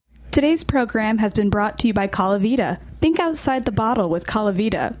Today's program has been brought to you by Calavita. Think outside the bottle with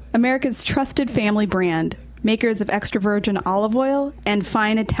Calavita, America's trusted family brand, makers of extra virgin olive oil and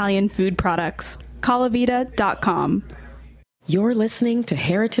fine Italian food products. Calavita.com. You're listening to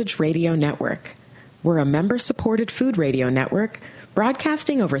Heritage Radio Network. We're a member-supported food radio network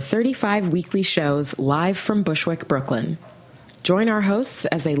broadcasting over 35 weekly shows live from Bushwick, Brooklyn. Join our hosts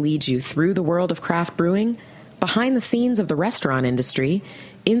as they lead you through the world of craft brewing, behind the scenes of the restaurant industry,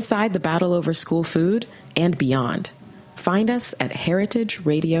 inside the battle over school food, and beyond. Find us at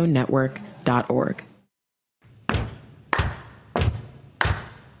heritageradionetwork.org.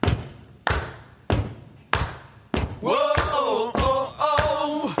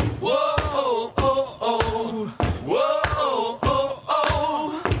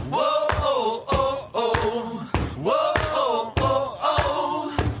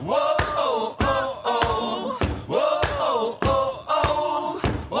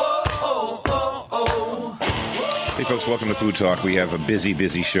 Folks, welcome to Food Talk. We have a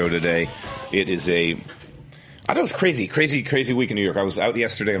busy show today. It is I thought it was crazy week in New York. I was out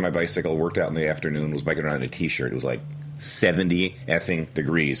yesterday on my bicycle, worked out in the afternoon, was biking around in a t-shirt. It was like 70 effing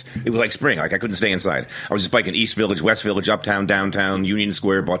degrees. It was like spring. Like I couldn't stay inside. I was just biking East Village, West Village, Uptown, Downtown, Union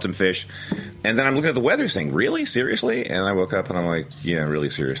Square, bought some fish. And then I'm looking at the weather saying, really? Seriously? And I woke up and I'm like, yeah, really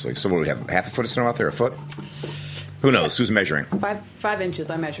seriously. So what do we have? Half a foot of snow out there? A foot? Who knows? Who's measuring? 5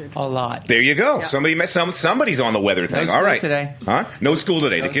 inches I measured. A lot. There you go. Yeah. Somebody's on the weather thing. No all right. today. Huh? No school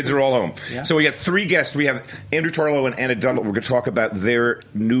today. The kids are all home. Yeah. So we got three guests. We have Andrew Tarlow and Anna Dundle. We're going to talk about their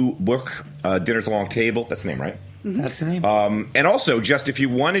new book, Dinner at the Long Table. That's the name, right? Mm-hmm. That's the name. And also, just if you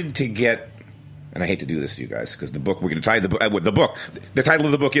wanted to get, and I hate to do this to you guys, because the book, we're going to tie the book, the title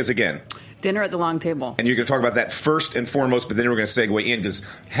of the book is, again, Dinner at the Long Table. And you're going to talk about that first and foremost, but then we're going to segue in, because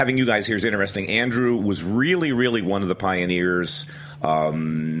having you guys here is interesting. Andrew was really one of the pioneers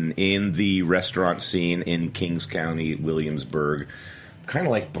in the restaurant scene in Kings County, Williamsburg, kind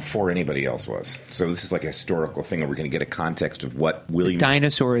of like before anybody else was. So this is like a historical thing, and we're going to get a context of what William...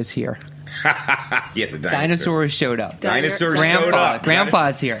 Dinosaur is here. Yeah, the Dinosaurs showed up. Dinosaurs showed up.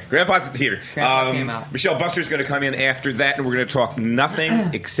 Grandpa's here. Grandpa's here. Grandpa came out. Michelle Buster's going to come in after that, and we're going to talk nothing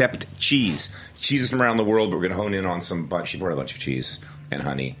except cheese. Cheeses from around the world, but we're going to hone in on some bunch. She brought a bunch of cheese and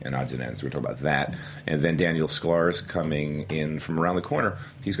honey and odds and ends. We're going to talk about that. And then Daniel Sklar's coming in from around the corner.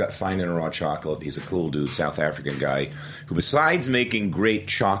 He's got fine and raw chocolate. He's a cool dude, South African guy, who besides making great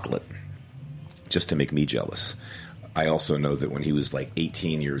chocolate, just to make me jealous, I also know that when he was like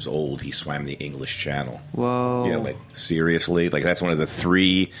 18 years old, he swam the English Channel. Whoa. Yeah, like seriously? Like that's one of the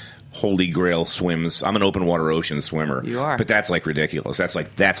three holy grail swims. I'm an open water ocean swimmer. You are. But that's like ridiculous. That's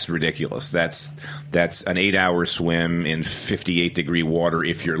ridiculous. That's an 8-hour swim in 58-degree water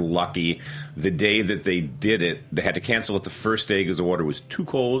if you're lucky. The day that they did it, they had to cancel it the first day because the water was too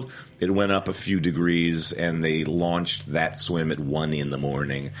cold. It went up a few degrees, and they launched that swim at 1 in the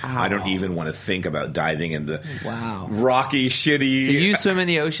morning. Wow. I don't even want to think about diving into Wow. rocky, shitty... So you swim in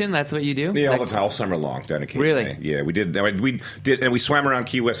the ocean? That's what you do? Yeah, all the time, all summer long down at Cape Really? May. Yeah, we did, and we swam around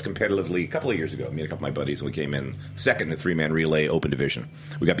Key West competitively a couple of years ago. Me and a couple of my buddies, and we came in second in a 3-man relay open division.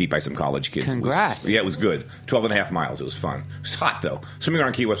 We got beat by some college kids. Congrats. It was good. 12 and a half miles. It was fun. It was hot, though. Swimming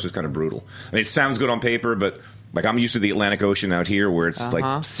around Key West was kind of brutal. I mean, it sounds good on paper, but... Like, I'm used to the Atlantic Ocean out here where it's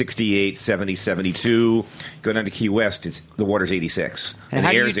like 68, 70, 72. Go down to Key West, the water's 86. And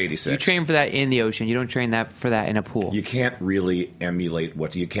the air's 86. You train for that in the ocean. You don't train for that in a pool. You can't really emulate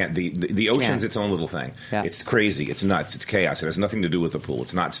the ocean's its own little thing. Yeah. It's crazy. It's nuts. It's chaos. It has nothing to do with the pool.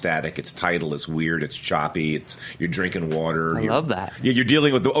 It's not static. It's tidal. It's weird. It's choppy. You're drinking water. I love that. You're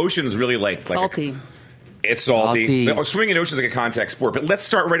dealing with the ocean's really like salty. It's salty. Swimming in ocean is like a contact sport. But let's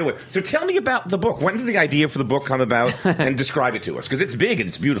start right away. So tell me about the book. When did the idea for the book come about? And describe it to us. Because it's big and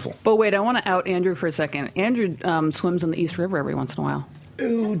it's beautiful. But wait, I want to out Andrew for a second. Andrew swims in the East River every once in a while.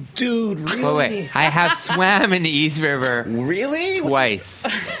 Ooh, dude, really? Wait. I have swam in the East River. Really? Twice.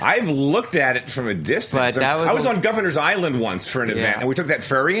 I've looked at it from a distance. But I was on Governor's Island once for an event, and we took that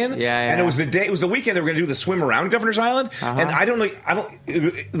ferry in. Yeah. And it was the weekend they were going to do the swim around Governor's Island, and I don't know,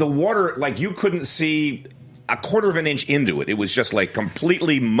 the water, like, you couldn't see a quarter of an inch into it. It was just like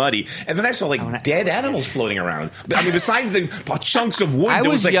completely muddy. And then I saw like dead animals floating around. But I mean, besides the chunks of wood, I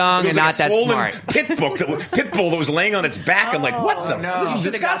was young and not that smart. Pit bull that was laying on its back. I'm like, what the? No. This is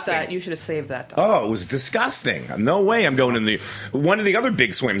disgusting. You should have saved that. Oh, it was disgusting. No way I'm going in one of the other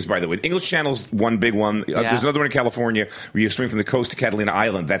big swims, by the way. English Channel's one big one. There's another one in California where you swim from the coast to Catalina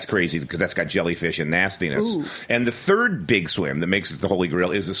Island. That's crazy because that's got jellyfish and nastiness. Ooh. And the third big swim that makes it the Holy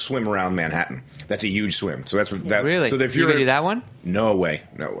Grail is a swim around Manhattan. That's a huge swim. So that's what that. Really? So if you're going to do that one? No way.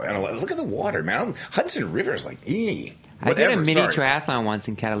 I don't, look at the water, man. Hudson River's like, I did a mini sorry. triathlon once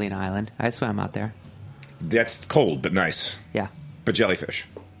in Catalina Island. I swam out there. That's cold, but nice. Yeah. But jellyfish.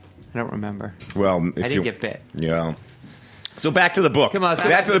 I don't remember. Well, I didn't get bit. Yeah. So back to the book. Come on,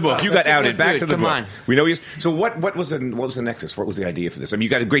 back to the book. You got outed. Back to the Come book. on. We know you. So what was the nexus? What was the idea for this? I mean, you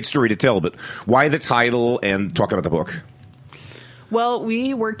got a great story to tell, but why the title and talk about the book? Well,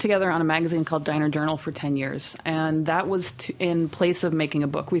 we worked together on a magazine called Diner Journal for 10 years, and that was in place of making a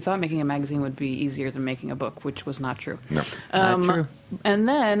book. We thought making a magazine would be easier than making a book, which was not true. No. Not true. And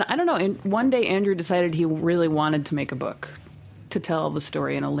then, I don't know, one day Andrew decided he really wanted to make a book to tell the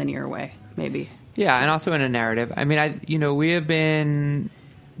story in a linear way, maybe. Yeah, and also in a narrative. I mean, we have been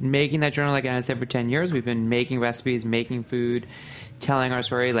making that journal, like I said, for 10 years. We've been making recipes, making food, telling our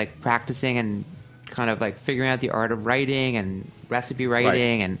story, like practicing and kind of like figuring out the art of writing and recipe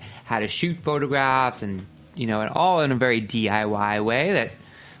writing and how to shoot photographs and all in a very DIY way that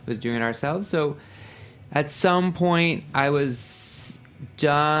was doing it ourselves. So at some point I was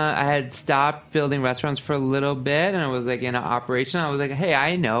done. I had stopped building restaurants for a little bit and I was like in an operation. I was like, hey,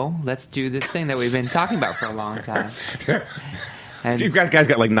 I know, let's do this thing that we've been talking about for a long time. And You guys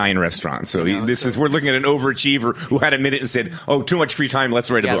got like 9 restaurants, so we're looking at an overachiever who had a minute and said, "Oh, too much free time. Let's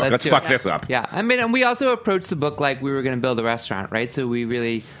write a book. Let's fuck this up." Yeah, I mean, and we also approached the book like we were going to build a restaurant, right? So we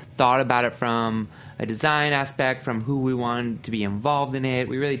really thought about it from a design aspect, from who we wanted to be involved in it.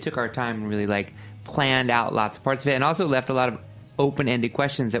 We really took our time and really like planned out lots of parts of it, and also left a lot of open-ended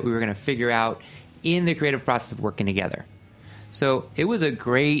questions that we were going to figure out in the creative process of working together. So it was a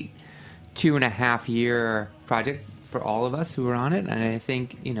great 2.5-year project for all of us who were on it, and I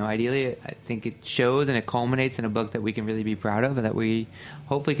think, ideally, I think it shows and it culminates in a book that we can really be proud of and that we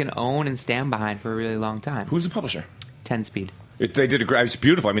hopefully can own and stand behind for a really long time. Who's the publisher? 10 Speed. They did a great. It's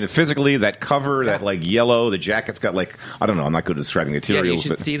beautiful. I mean, physically, that cover, that like yellow, the jacket's got like, I don't know. I'm not good at describing materials. Yeah, you should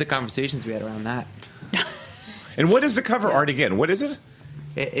but... see the conversations we had around that. And what is the cover art again? What is it?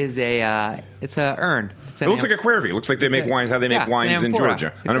 It is it's a urn. It looks like a Quervy. It looks like they make wines. How they make wines in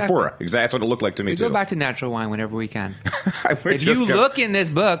Georgia, an amphora. Exactly. That's what it looked like to me We too. go back to natural wine whenever we can. If you look in this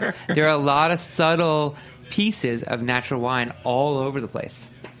book, there are a lot of subtle pieces of natural wine all over the place.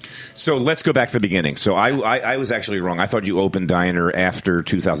 So let's go back to the beginning. So I was actually wrong. I thought you opened Diner after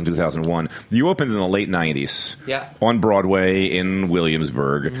 2000, 2001. You opened in the late 90s on Broadway in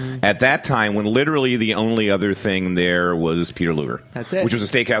Williamsburg. Mm-hmm. At that time, when literally the only other thing there was Peter Luger. That's it. Which was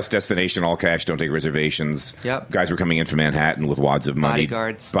a steakhouse destination, all cash, don't take reservations. Yep. Guys were coming in from Manhattan with wads of money.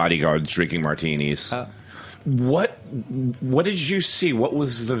 Bodyguards drinking martinis. What did you see? What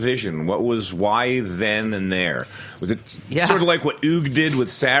was the vision? Why then and there? Was it sort of like what Oog did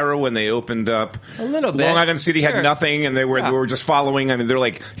with Sarah when they opened up? A little bit. Long Island City had nothing, and they were just following. I mean, they're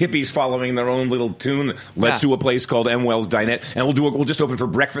like hippies following their own little tune. Let's do a place called M. Wells Dinette, and we'll just open for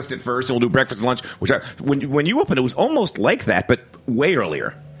breakfast at first, and we'll do breakfast and lunch. When you opened, it was almost like that, but way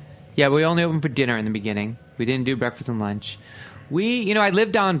earlier. Yeah, we only opened for dinner in the beginning. We didn't do breakfast and lunch. I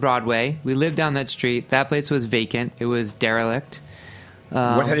lived on Broadway. We lived down that street. That place was vacant. It was derelict.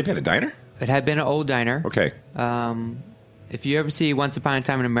 What had it been, a diner? It had been an old diner. Okay. If you ever see Once Upon a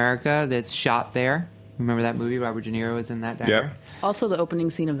Time in America, that's shot there. Remember that movie? Robert De Niro was in that diner. Yep. Also the opening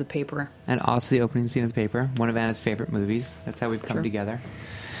scene of The Paper. And also the opening scene of The Paper, one of Anna's favorite movies. That's how we've come together.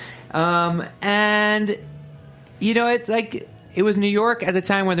 It's like... It was New York at the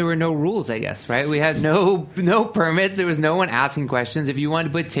time when there were no rules, I guess, right? We had no permits. There was no one asking questions. If you wanted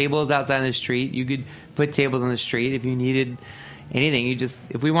to put tables outside on the street, you could put tables on the street. If you needed anything,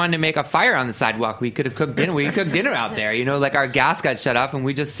 if we wanted to make a fire on the sidewalk, we could have cooked dinner. We cooked dinner out there. Like our gas got shut off and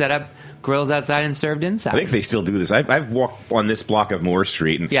we just set up grills outside and served inside. I think they still do this. I've walked on this block of Moore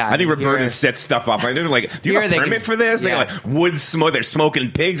Street, and I think Roberta sets stuff up. They're like, "Do you have a permit for this?" They're like, "Wood smoke." They're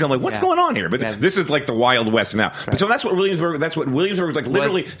smoking pigs. I'm like, "What's going on here?" But this is like the Wild West now. Right. So that's what Williamsburg was like.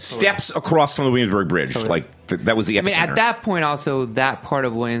 Literally steps across from the Williamsburg Bridge. Totally. Like that was the epicenter. I mean, at that point, also that part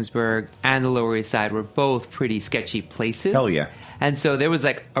of Williamsburg and the Lower East Side were both pretty sketchy places. Hell yeah! And so there was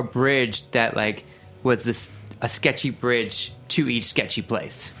like a bridge that like was a sketchy bridge to each sketchy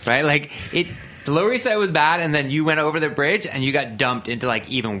place, right? Like the Lower East Side was bad, and then you went over the bridge and you got dumped into like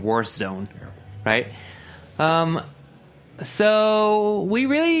even worse zone, right? So we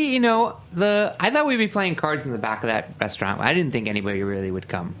really, I thought we'd be playing cards in the back of that restaurant. I didn't think anybody really would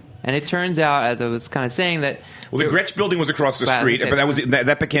come. And it turns out, as I was kind of saying, that... Well, the Gretsch building was across the street, but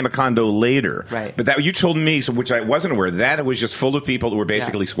that became a condo later. Right. But that you told me, which I wasn't aware, that it was just full of people who were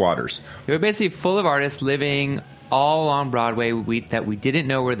basically squatters. They were basically full of artists living all on Broadway that we didn't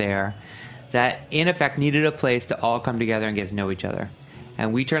know were there, that in effect needed a place to all come together and get to know each other.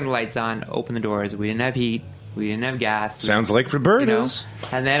 And we turned the lights on, opened the doors. We didn't have heat. We didn't have gas. Sounds like Roberta's.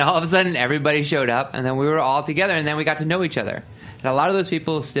 And then all of a sudden, everybody showed up, and then we were all together, and then we got to know each other. And a lot of those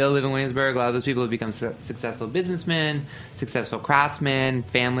people still live in Williamsburg. A lot of those people have become successful businessmen, successful craftsmen,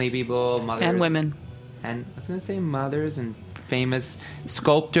 family people, mothers. And women. And I was going to say mothers and famous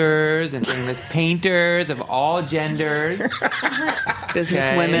sculptors and famous painters of all genders.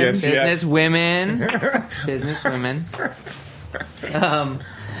 Business women. Yes, Business women. Business women.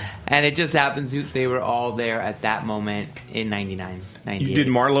 And it just happens they were all there at that moment in 99, 98. You did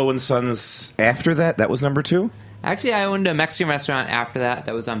Marlowe & Sons after that? That was number 2? Actually, I owned a Mexican restaurant after that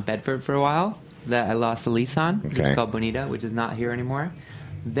was on Bedford for a while that I lost the lease on, which is called Bonita, which is not here anymore.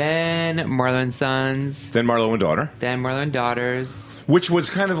 Then Marlowe & Sons. Then Marlowe & Daughter. Then Marlowe & Daughters. Which was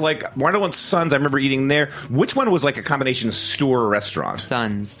kind of like Marlowe & Sons. I remember eating there. Which one was like a combination store-restaurant?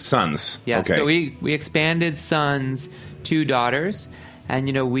 Sons. Yeah, okay. So we expanded Sons to Daughters. And,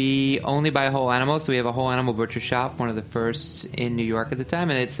 we only buy whole animals, so we have a whole animal butcher shop, one of the first in New York at the time,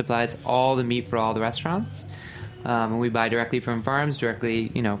 and it supplies all the meat for all the restaurants. And we buy directly from farms,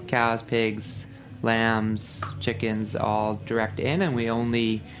 cows, pigs, lambs, chickens, all direct in, and we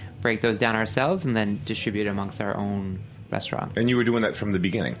only break those down ourselves and then distribute amongst our own restaurants. And you were doing that from the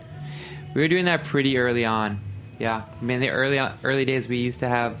beginning? We were doing that pretty early on. Yeah. I mean, the early days we used to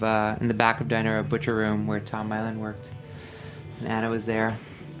have, in the back of Diner, a butcher room where Tom Mylan worked. And Anna was there.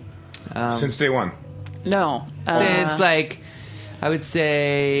 Since day one? No. Since, I would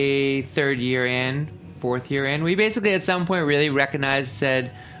say 4th year in. We basically, at some point, really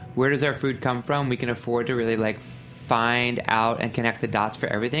said, where does our food come from? We can afford to really, find out and connect the dots for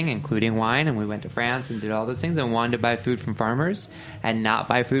everything, including wine. And we went to France and did all those things and wanted to buy food from farmers and not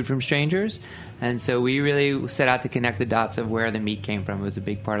buy food from strangers. And so we really set out to connect the dots of where the meat came from. It was a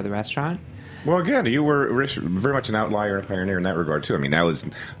big part of the restaurant. Well, again, you were very much an outlier and a pioneer in that regard, too. I mean, now it's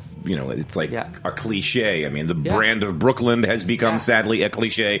like a cliche. I mean, the brand of Brooklyn has become, sadly, a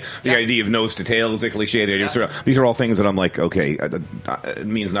cliche. The idea of nose to tail is a cliche. These are all things that I'm like, okay, it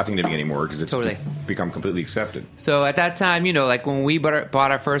means nothing to me anymore because it's become completely accepted. So at that time, when we bought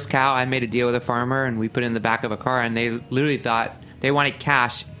our first cow, I made a deal with a farmer, and we put it in the back of a car, and they literally thought they wanted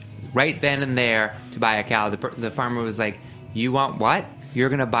cash right then and there to buy a cow. The farmer was like, you want what? You're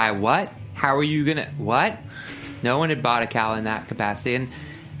going to buy what? How are you going to... What? No one had bought a cow in that capacity. And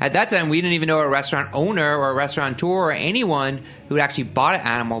at that time, we didn't even know a restaurant owner or a restaurateur or anyone who had actually bought an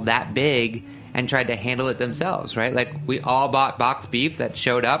animal that big and tried to handle it themselves, right? Like, we all bought boxed beef that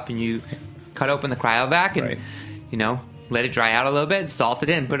showed up, and you cut open the cryovac and, let it dry out a little bit, salt it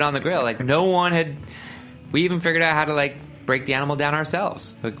in, put it on the grill. Like, no one had... We even figured out how to, break the animal down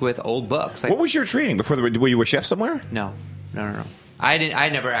ourselves, with old books. What was your training before? Were you a chef somewhere? No. I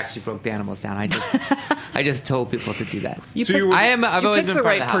never actually broke the animals down. I just told people to do that. I've always been the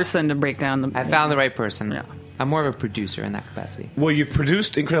right person to break down the... I found the right person. Yeah. I'm more of a producer in that capacity. Well, you've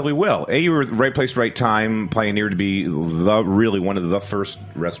produced incredibly well. You were at the right place, right time, pioneered to be really one of the first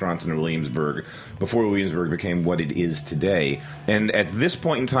restaurants in Williamsburg before Williamsburg became what it is today. And at this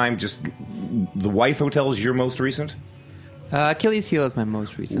point in time, just the Wythe Hotel is your most recent? Achilles Heel is my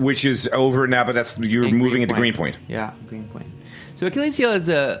most recent. Which is over now, but you're moving into Greenpoint. Yeah, Greenpoint. So Achilles Heel is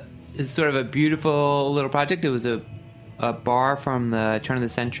sort of a beautiful little project. It was a bar from the turn of the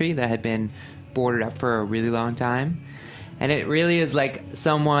century that had been boarded up for a really long time. And it really is like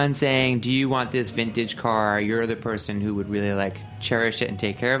someone saying, do you want this vintage car? You're the person who would really cherish it and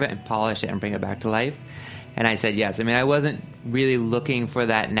take care of it and polish it and bring it back to life. And I said yes. I mean, I wasn't really looking for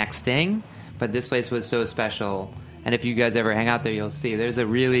that next thing, but this place was so special. And if you guys ever hang out there, you'll see there's a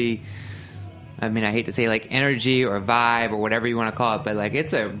really... I mean, I hate to say energy or vibe or whatever you want to call it, but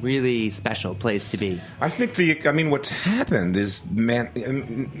it's a really special place to be. I think what's happened is, man,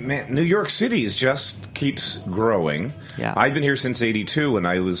 New York City just keeps growing. Yeah. I've been here since '82,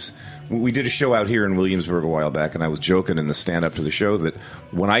 and we did a show out here in Williamsburg a while back, and I was joking in the stand-up to the show that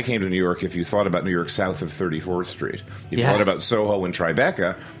when I came to New York, if you thought about New York south of 34th Street, you thought about Soho and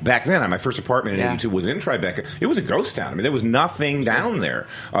Tribeca, back then, my first apartment in '82 was in Tribeca. It was a ghost town. I mean, there was nothing down there.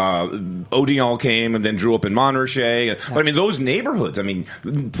 Odeon came and then drew up in Montrachet. But, I mean, those neighborhoods,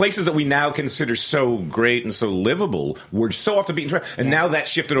 places that we now consider so great and so livable were so off the beaten track. And now that's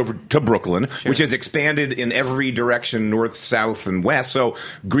shifted over to Brooklyn, which has expanded in every direction, north, south, and west. So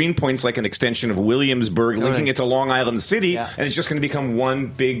Greenpoint's like an extension of Williamsburg, linking it to Long Island City, and it's just going to become one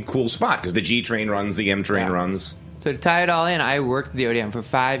big cool spot because the G train runs, the M train runs. So to tie it all in, I worked at the Odeon for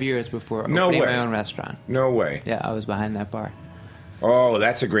 5 years before opening my own restaurant. No way. Yeah, I was behind that bar. Oh,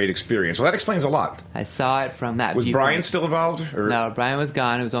 that's a great experience. Well, that explains a lot. I saw it from that Was viewpoint. Brian still involved? Or? No, Brian was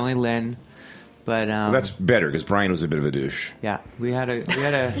gone. It was only Lynn. But well, that's better because Brian was a bit of a douche. Yeah, we had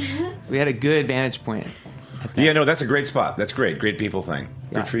a good vantage point. Yeah, no, that's a great spot. That's great. Great people thing.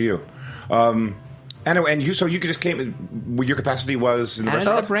 Yeah. Good for you. Anyway, and you just came. What your capacity was in the Anna's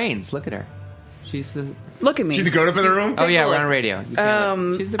restaurant? the brains. Look at her. She's the. Look at me. She's the grown up in the room. Oh yeah, a we're look. on radio. You can't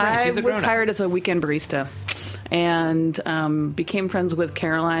look. She's the brains. I She's the was grown-up. hired as a weekend barista and became friends with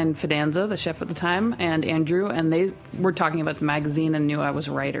Caroline Fidanza, the chef at the time, and Andrew, and they were talking about the magazine and knew I was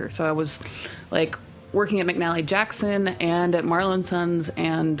a writer. So I was like working at McNally Jackson and at Marlon Sons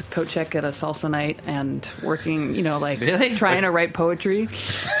and coat check at a salsa night and working, Really? trying to write poetry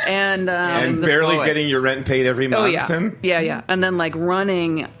and And barely poet. getting your rent paid every month. oh yeah, and- yeah, and then like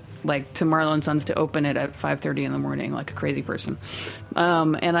running to Marlon Sons to open it at 5:30 in the morning, like a crazy person.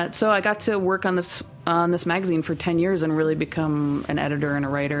 So I got to work on this magazine for 10 years and really become an editor and a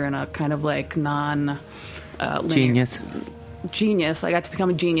writer and a kind of like Genius. genius. I got to become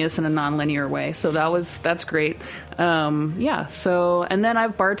a genius in a non-linear way. So that's great. So, and then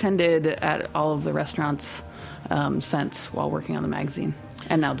I've bartended at all of the restaurants since while working on the magazine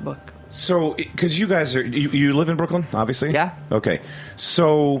and now the book. So, because you guys you live in Brooklyn, obviously? Yeah. Okay.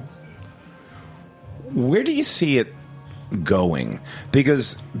 So, where do you see it going?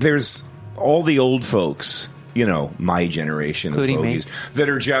 Because there's all the old folks, my generation of Including me. fogies, that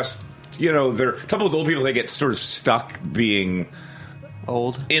are just, they're trouble with old people, they get sort of stuck being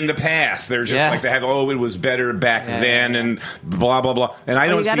Old. in the past. They're just Yeah. like, they have, it was better back Yeah, then, yeah, yeah. and blah, blah, blah. And I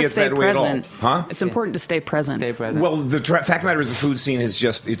Well, don't you see gotta it stay that way at all. present. Huh? It's important to stay present. Stay present. Well, the fact of the matter is, the food scene is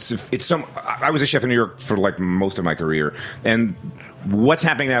just it's some. I was a chef in New York for like most of my career, and what's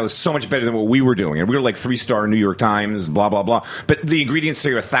happening now is so much better than what we were doing. And we were like 3-star New York Times, blah blah blah. But the ingredients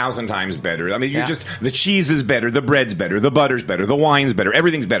are 1,000 times better. I mean, Yeah. the cheese is better, the bread's better, the butter's better, the wine's better,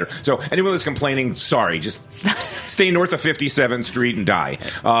 everything's better. So anyone that's complaining, sorry, just stay north of 57th Street and die.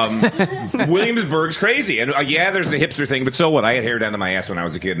 Williamsburg's crazy, and there's the hipster thing, but so what? I had hair down to my ass when I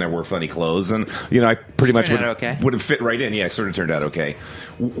was a kid, and I wore funny clothes, and I pretty much Turned would, out okay. would have fit right in. Yeah, it sort of turned out okay.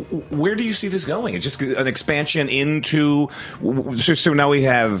 Where do you see this going? It's just an expansion into. So now we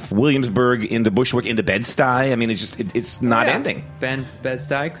have Williamsburg into Bushwick into Bed-Stuy. I mean, it's not ending.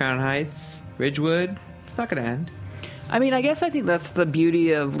 Bed-Stuy, Crown Heights, Ridgewood. It's not going to end. I mean, I guess I think that's the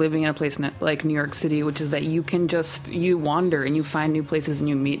beauty of living in a place like New York City, which is that you can you wander and you find new places and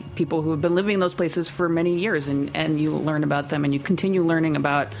you meet people who have been living in those places for many years and you learn about them and you continue learning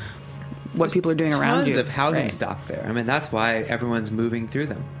about what people are doing around you. Tons of housing Right. stock there. I mean, that's why everyone's moving through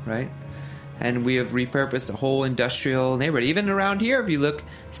them, right? And we have repurposed a whole industrial neighborhood. Even around here, if you look,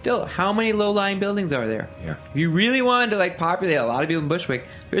 still, how many low-lying buildings are there? Yeah. If you really wanted to populate a lot of people in Bushwick,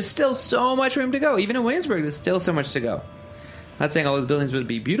 there's still so much room to go. Even in Williamsburg, there's still so much to go. Not saying all those buildings would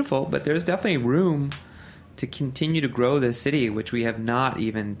be beautiful, but there's definitely room to continue to grow this city, which we have not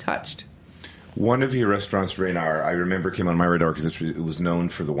even touched. One of your restaurants, Reynard, I remember came on my radar because it was known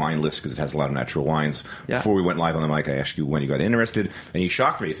for the wine list because it has a lot of natural wines. Yeah. Before we went live on the mic, I asked you when you got interested, and you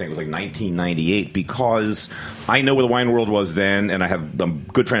shocked me saying it was like 1998 because I know where the wine world was then, and I'm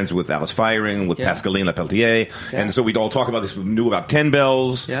good friends with Alice Firing, with Yeah. Pascaline Lepeltier, and so we'd all talk about this. We knew about 10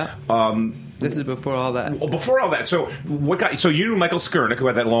 Bells. Yeah. This is before all that. Well, before all that, so you knew Michael Skurnick, who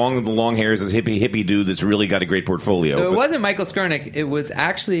had the long hairs, this hippie dude that's really got a great portfolio. So it but- wasn't Michael Skurnick. It was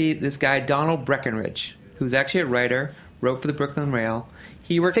actually this guy, Donald Breckenridge, who's actually a writer, wrote for the Brooklyn Rail.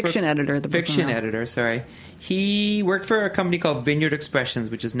 He worked Fiction editor at the Brooklyn Fiction Rail. editor, sorry. He worked for a company called Vineyard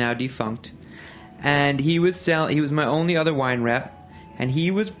Expressions, which is now defunct. And he was my only other wine rep. And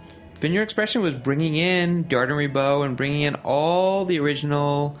Vineyard Expression was bringing in Darden Ribot and bringing in all the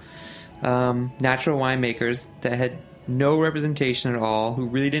original natural winemakers that had no representation at all, who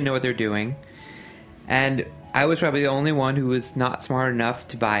really didn't know what they're doing. And I was probably the only one who was not smart enough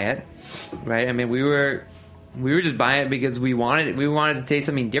to buy it, right? I mean, we were just buying it because we wanted to taste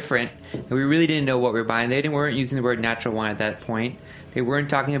something different, and we really didn't know what we were buying. They weren't using the word natural wine at that point. They weren't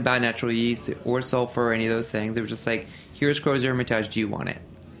talking about natural yeast or sulfur or any of those things. They were just like, here's Crozes Hermitage, do you want it?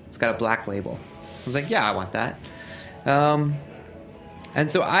 It's got a black label. I was like, yeah, I want that. And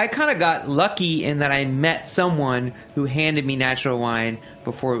so I kind of got lucky in that I met someone who handed me natural wine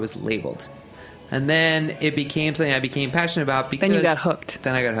before it was labeled. And then it became something I became passionate about because... Then you got hooked.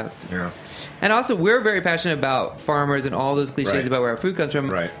 Then I got hooked. Yeah. And also, we're very passionate about farmers and all those cliches Right. about where our food comes from.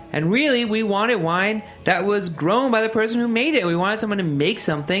 Right. And really, we wanted wine that was grown by the person who made it. And we wanted someone to make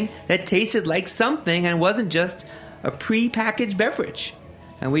something that tasted like something and wasn't just a pre-packaged beverage.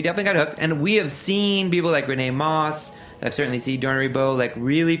 And we definitely got hooked. And we have seen people like Renee Moss... I've certainly seen Darden Ribot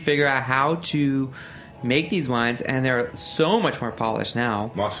really figure out how to make these wines, and they're so much more polished now.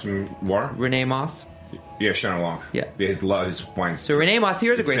 Moss from Loire? Renee Moss. Yeah, Chenin Blanc. Yeah. His wines. So Renee Moss,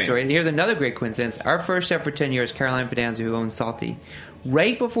 here's a great Insane. story. Here's another great coincidence. Our first chef for 10 years, Caroline Fidanza, who owns Salty,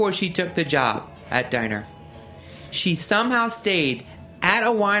 right before she took the job at Diner, She somehow stayed at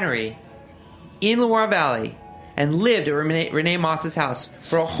a winery in Loire Valley and lived at Renee Moss's house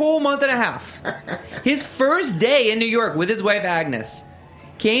for a whole month and a half. His first day in New York with his wife Agnes,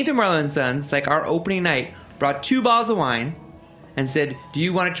 came to Marlowe & Sons, like our opening night, brought 2 bottles of wine, and said, "Do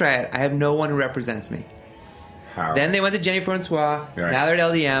you want to try it? I have no one who represents me." How? Then they went to Jenny Francois. Right. Now they're at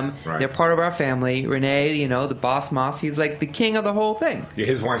LDM. Right. They're part of our family. Renee, the boss Moss, he's like the king of the whole thing. Yeah,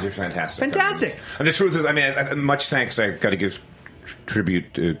 his wines are fantastic. Fantastic. And the truth is, much thanks. I got to give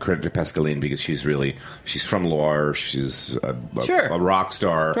credit to Pascaline because she's from Loire. She's a rock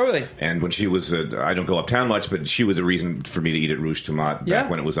star. Totally. And when she was, I don't go uptown much, but she was a reason for me to eat at Rouge Tomate back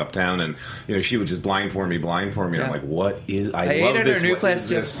when it was uptown. And she would just blind pour me. And I'm like, what is? I love ate at this. her new What place is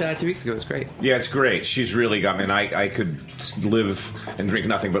this? just 2 weeks ago. It was great. Yeah, it's great. She's really got me. And I could live and drink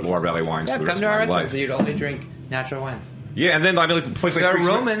nothing but Loire Valley wines for the rest come to of our my restaurant life. so you'd only drink natural wines. Yeah, and then a place like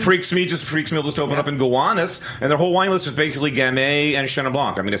Romans. Freaks Me will just open up in Gowanus, and their whole wine list is basically Gamay and Chenin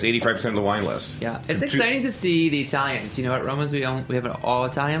Blanc. That's 85% of the wine list. Yeah, it's exciting to see the Italians. At Romans we have an all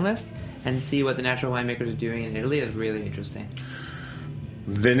Italian list, and see what the natural winemakers are doing in Italy is really interesting.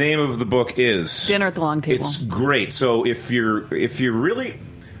 The name of the book is Dinner at the Long Table. It's great. So if you're really,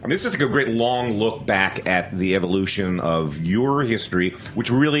 this is like a great long look back at the evolution of your history,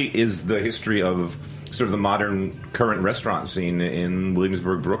 which really is the history of sort of the modern current restaurant scene in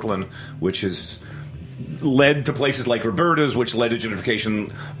Williamsburg, Brooklyn, which has led to places like Roberta's, which led to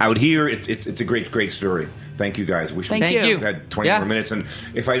gentrification out here. It's a great story. Thank you guys. Thank you. We had 20 more minutes, and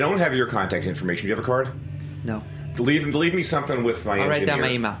if I don't have your contact information, do you have a card? No. Leave me something with my engineer. I'll write down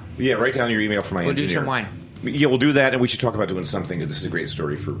my email. Yeah, write down your email for my engineer. We'll do some wine. Yeah, we'll do that, and we should talk about doing something, because this is a great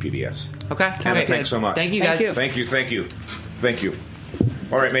story for PBS. Okay. Anna, thanks so much. Thank you, guys. Thank you.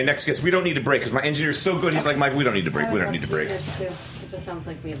 All right, my next guest. We don't need to break, because my engineer's so good. He's like, Mike, we don't need to break. We don't need to break. It just sounds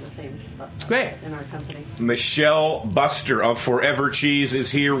like we have the same Great. in our company. Michelle Buster of Forever Cheese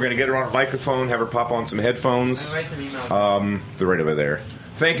is here. We're going to get her on a microphone, have her pop on some headphones. I'll write some emails. They're right over there.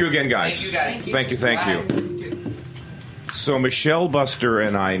 Thank you again, guys. Thank you, guys. Thank you. So Michelle Buster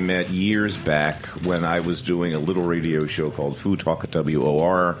and I met years back when I was doing a little radio show called Food Talk at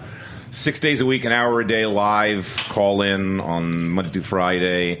WOR. 6 days a week, an hour a day live call-in on Monday through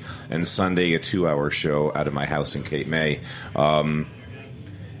Friday, and Sunday a 2-hour show out of my house in Cape May. And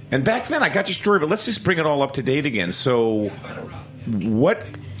back then, I got your story, but let's just bring it all up to date again. So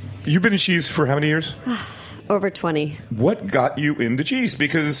you've been in cheese for how many years? Over 20. What got you into cheese?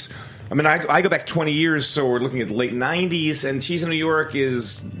 Because I go back 20 years, so we're looking at the late 90s, and cheese in New York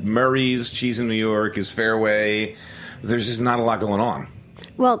is Murray's, cheese in New York is Fairway. There's just not a lot going on.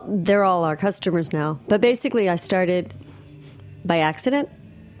 Well, they're all our customers now. But basically, I started by accident.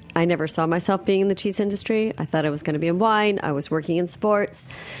 I never saw myself being in the cheese industry. I thought I was going to be in wine. I was working in sports.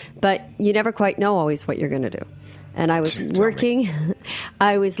 But you never quite know always what you're going to do. And I was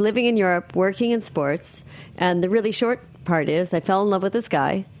I was living in Europe, working in sports. And the really short part is I fell in love with this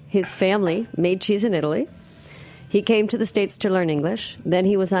guy. His family made cheese in Italy. He came to the States to learn English. Then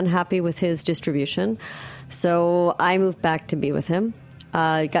he was unhappy with his distribution. So I moved back to be with him.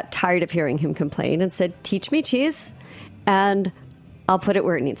 Got tired of hearing him complain and said, teach me cheese, and I'll put it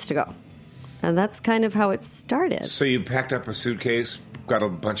where it needs to go. And that's kind of how it started. So you packed up a suitcase, got a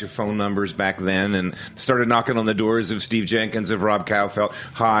bunch of phone numbers back then, and started knocking on the doors of Steve Jenkins, of Rob Kaufeld.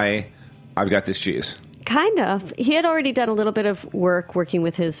 Hi, I've got this cheese. Kind of. He had already done a little bit of work working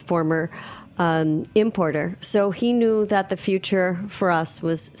with his former importer. So he knew that the future for us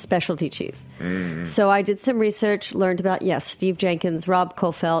was specialty cheese. Mm. So I did some research, learned about, Steve Jenkins, Rob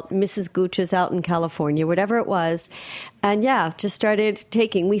Kaufeld, Mrs. Gooch's out in California, whatever it was. And just started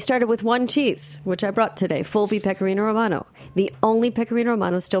taking. We started with one cheese, which I brought today, Fulvi Pecorino Romano. The only Pecorino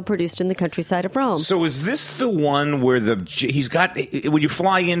Romano still produced in the countryside of Rome. So is this the one where he's got, when you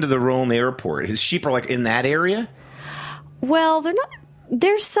fly into the Rome airport, his sheep are like in that area? Well, they're not.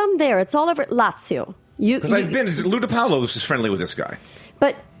 There's some there. It's all over Lazio. Because I've been. Lou DiPaolo is friendly with this guy.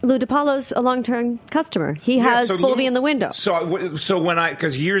 But Lou DiPaolo's a long-term customer. He has Fulvi in the window. So when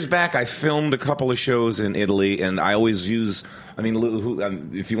because years back I filmed a couple of shows in Italy, and I always use. Lou,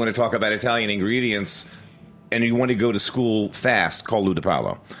 if you want to talk about Italian ingredients, and you want to go to school fast, call Lou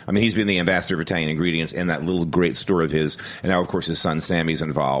DiPaolo. He's been the ambassador of Italian ingredients in that little great store of his, and now of course his son Sammy's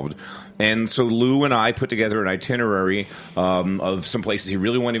involved. And so Lou and I put together an itinerary of some places he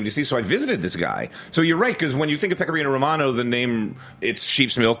really wanted me to see. So I visited this guy. So you're right, because when you think of Pecorino Romano, the name, it's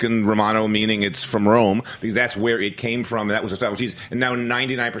sheep's milk, and Romano meaning it's from Rome, because that's where it came from. And that was a style of cheese. And now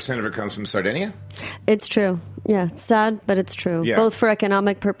 99% of it comes from Sardinia? It's true. Yeah, it's sad, but it's true. Yeah. Both for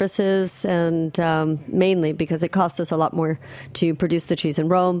economic purposes and mainly because it costs us a lot more to produce the cheese in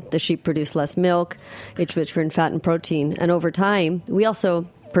Rome. The sheep produce less milk. It's richer in fat and protein. And over time, we also,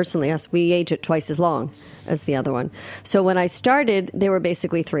 personally, we age it twice as long as the other one. So when I started, there were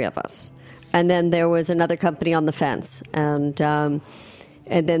basically 3 of us. And then there was another company on the fence. And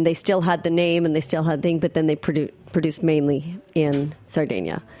then they still had the name and they still had the thing, but then they produced mainly in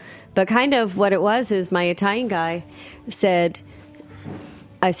Sardinia. But kind of what it was is my Italian guy said,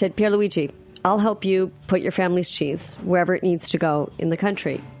 Pierluigi, I'll help you put your family's cheese wherever it needs to go in the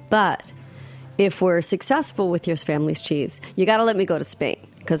country. But if we're successful with your family's cheese, you got to let me go to Spain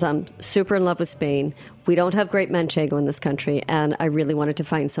because I'm super in love with Spain. We don't have great manchego in this country, and I really wanted to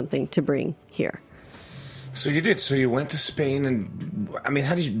find something to bring here. So you did. So you went to Spain, and I mean,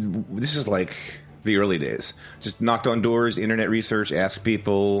 how did you? This is like the early days. Just knocked on doors, internet research, asked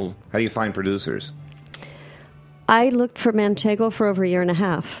people. How do you find producers? I looked for manchego for over a year and a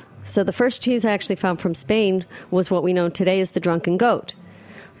half. So the first cheese I actually found from Spain was what we know today as the drunken goat.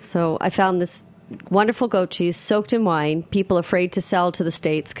 So I found this wonderful goat cheese soaked in wine, people afraid to sell to the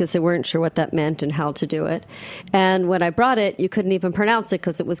States because they weren't sure what that meant and how to do it. And when I brought it, you couldn't even pronounce it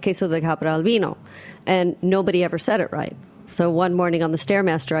because it was queso de cabra al vino. And nobody ever said it right. So one morning on the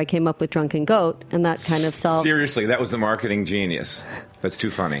Stairmaster, I came up with drunken goat, and that kind of solved... Seriously, that was the marketing genius. That's too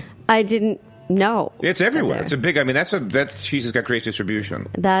funny. I didn't know. It's everywhere. It's a big... I mean, that cheese has got great distribution.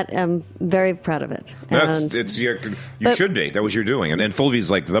 That, I'm very proud of it. You should be. That was your doing. And Fulvi's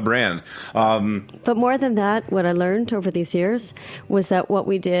like the brand. But more than that, what I learned over these years was that what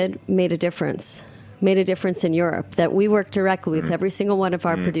we did made a difference. Made a difference in Europe, that we work directly with every single one of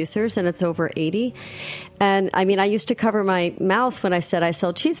our producers, and it's over 80. And I mean, I used to cover my mouth when I said I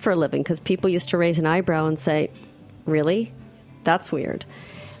sell cheese for a living because people used to raise an eyebrow and say, really? That's weird.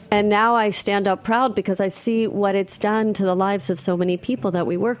 And now I stand up proud because I see what it's done to the lives of so many people that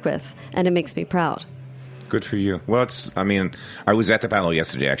we work with, and it makes me proud. Good for you. Well, I was at the panel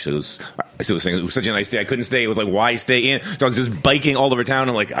yesterday, actually. It was such a nice day. I couldn't stay. It was like, why stay in? So I was just biking all over town.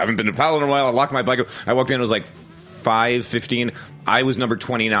 I'm like, I haven't been to Palo in a while. I locked my bike up. I walked in. It was like 5:15. I was number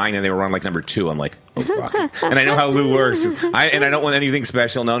 29, and they were on like number 2. I'm like, oh, fuck. And I know how Lou works. I don't want anything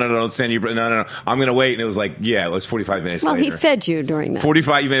special. No, don't send you. No. I'm going to wait. And it was like, it was 45 minutes later. Well, he fed you during that.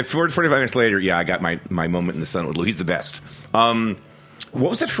 45 minutes later, I got my moment in the sun with Lou. He's the best. What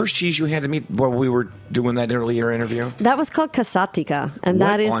was that first cheese you handed me while we were doing that earlier interview? That was called Casatica, and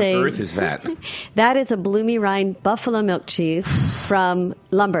what on earth is that? That is a bloomy rind buffalo milk cheese from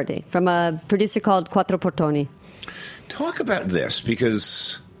Lombardy, from a producer called Quattro Portoni. Talk about this,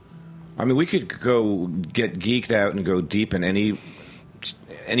 because I mean, we could go get geeked out and go deep in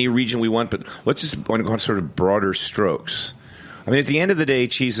any region we want, but let's just go on sort of broader strokes. I mean, at the end of the day,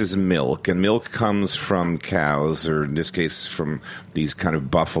 cheese is milk, and milk comes from cows, or in this case, from these kind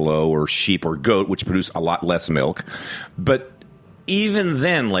of buffalo or sheep or goat, which produce a lot less milk. But even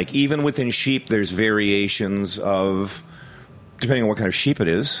then, like even within sheep, there's variations of, depending on what kind of sheep it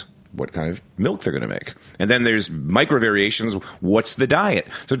is, what kind of milk they're going to make. And then there's micro variations. What's the diet?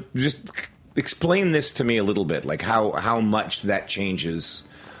 So just explain this to me a little bit, like how much that changes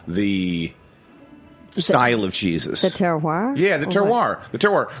the style of cheeses. The terroir? Yeah, the terroir. The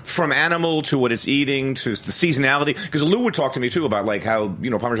terroir. From animal to what it's eating to the seasonality. Because Lou would talk to me, too, about like how,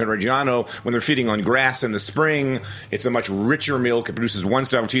 Parmesan Reggiano, when they're feeding on grass in the spring, it's a much richer milk. It produces one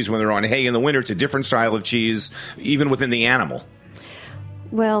style of cheese. When they're on hay in the winter, it's a different style of cheese, even within the animal.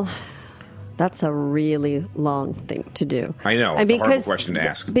 Well, that's a really long thing to do. I know. It's a horrible question to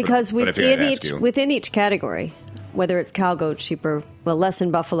ask. Because within each category, whether it's cow, goat, sheep, or, less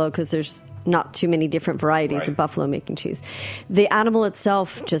in buffalo because there's not too many different varieties of buffalo making cheese. The animal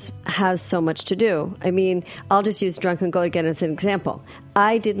itself just has so much to do. I mean, I'll just use drunken goat again as an example.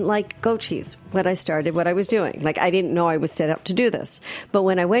 I didn't like goat cheese when I started what I was doing. Like, I didn't know I was set up to do this. But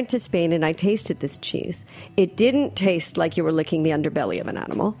when I went to Spain and I tasted this cheese, it didn't taste like you were licking the underbelly of an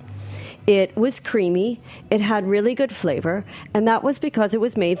animal. It was creamy. It had really good flavor. And that was because it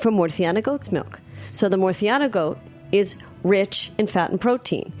was made from Murciana goat's milk. So the Murciana goat is rich in fat and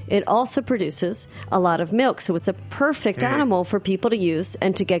protein. It also produces a lot of milk, so it's a perfect animal for people to use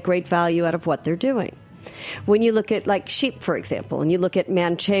and to get great value out of what they're doing. When you look at like sheep, for example, and you look at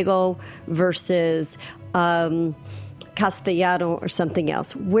manchego versus castellano or something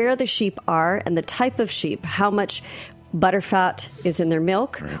else, where the sheep are and the type of sheep, how much butterfat is in their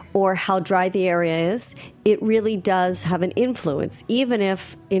milk or how dry the area is, it really does have an influence, even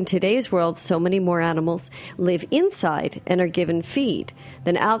if in today's world so many more animals live inside and are given feed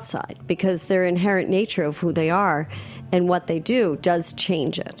than outside, because their inherent nature of who they are and what they do does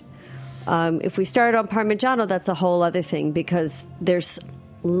change it. If we start on Parmigiano, that's a whole other thing, because there's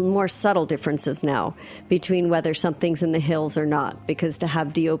more subtle differences now between whether something's in the hills or not, because to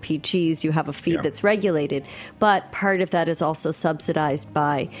have DOP cheese, you have a feed that's regulated, but part of that is also subsidized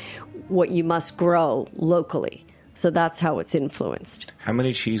by what you must grow locally. So that's how it's influenced. How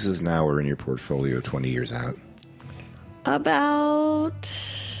many cheeses now are in your portfolio 20 years out? About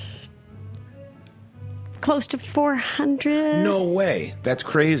close to 400. No way. That's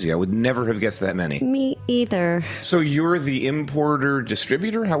crazy. I would never have guessed that many. Me either. So you're the importer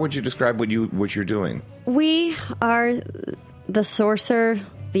distributor? How would you describe what you're doing? We are the sourcer,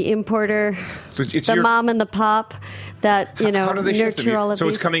 the importer, So it's the mom and the pop that, How do they ship them? nurture all of So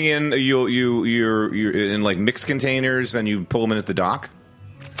these. it's coming in. You're in like mixed containers, and you pull them in at the dock.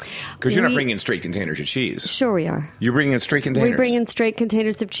 Because you're not bringing in straight containers of cheese. Sure we are. You're bringing in straight containers. We bring in straight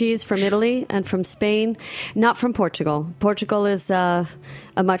containers of cheese from Italy and from Spain, not from Portugal. Portugal is a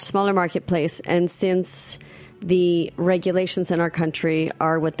much smaller marketplace, and since the regulations in our country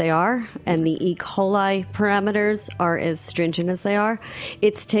are what they are, and the E. coli parameters are as stringent as they are,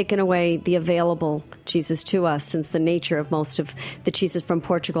 it's taken away the available cheeses to us, since the nature of most of the cheeses from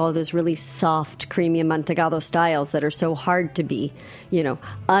Portugal are those really soft, creamy amanteigado styles that are so hard to be,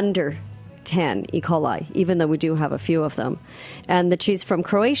 under 10 E. coli, even though we do have a few of them. And the cheese from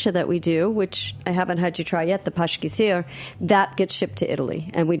Croatia that we do, which I haven't had you try yet, the Paški sir, that gets shipped to Italy,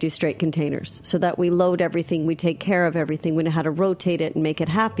 and we do straight containers so that we load everything, we take care of everything, we know how to rotate it and make it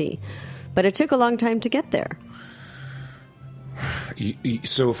happy. But it took a long time to get there.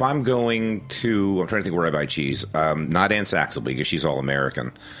 So if I'm going to, I'm trying to think where I buy cheese. Not Ann Saxelby, because she's all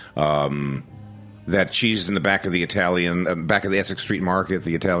American. That cheese in the back of the Italian, back of the Essex Street Market,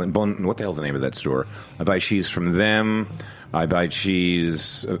 the Italian, what the hell's the name of that store? I buy cheese from them. I buy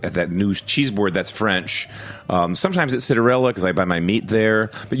cheese at that new cheese board that's French. Sometimes it's Citarella, because I buy my meat there.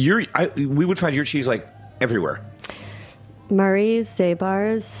 But we would find your cheese like everywhere. Murray's,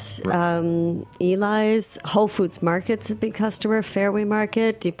 Zabar's, Eli's, Whole Foods Market's a big customer, Fairway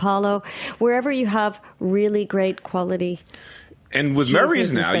Market, DiPaolo, wherever you have really great quality. And with cheeses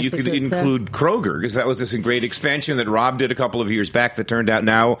Murray's and now, you specialty could foods there. include Kroger, because that was this great expansion that Rob did a couple of years back that turned out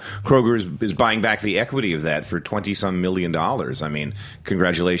now Kroger is buying back the equity of that for $20-some million. I mean,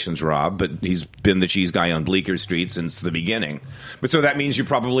 congratulations, Rob, but he's been the cheese guy on Bleecker Street since the beginning. But so that means you're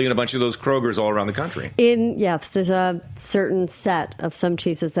probably in a bunch of those Krogers all around the country. Yes, there's a certain set of some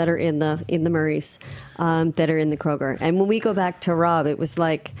cheeses that are in the Murray's that are in the Kroger. And when we go back to Rob, it was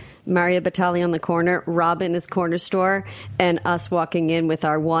like Maria Batali on the corner, Rob in his corner store, and us walking in with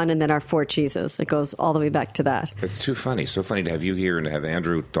our one and then our 4 cheeses. It goes all the way back to that. It's too funny. So funny to have you here and to have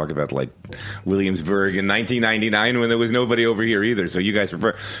Andrew talk about like Williamsburg in 1999 when there was nobody over here either. So you guys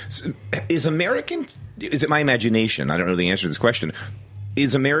were. Is it my imagination? I don't know the answer to this question.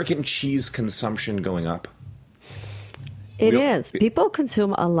 Is American cheese consumption going up? It is. People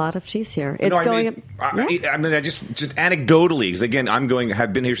consume a lot of cheese here. It's going up. I mean, I just anecdotally, because again,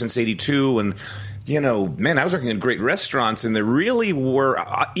 have been here since '82, and man, I was working in great restaurants, and there really were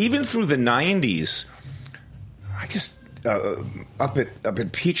even through the '90s. I guess up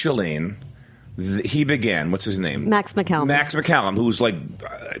at Peach Lane. He began. What's his name? Max McCallum. Max McCallum, who's like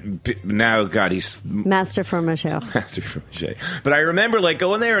now, God, he's Master Fromager. Master Fromager. But I remember like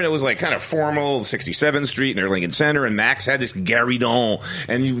going there, and it was like kind of formal, 67th Street near Lincoln Center, and Max had this Garidon,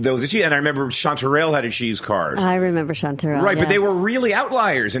 and there was a cheese. And I remember Chanterelle had a cheese cart. I remember Chanterelle. Right, yes. but they were really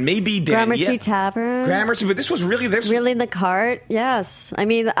outliers, and maybe Gramercy Tavern. Gramercy, but this was really really in the cart. Yes, I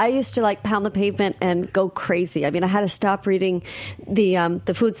mean, I used to like pound the pavement and go crazy. I mean, I had to stop reading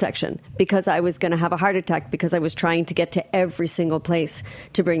the food section because I was going to have a heart attack because I was trying to get to every single place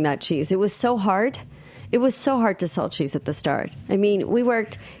to bring that cheese. It was so hard. It was so hard to sell cheese at the start. I mean, we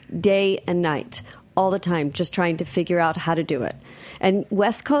worked day and night all the time just trying to figure out how to do it. And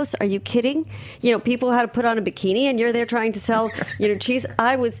West Coast, are you kidding? People had to put on a bikini and you're there trying to sell, cheese.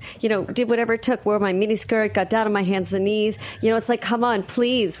 I was, did whatever it took, wore my mini skirt, got down on my hands and knees. It's like, come on,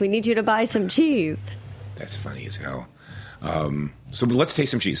 please, we need you to buy some cheese. That's funny as hell. So let's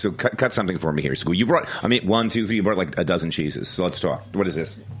taste some cheese. So cut something for me here. So you brought, 1, 2, 3, you brought like a dozen cheeses. So let's talk. What is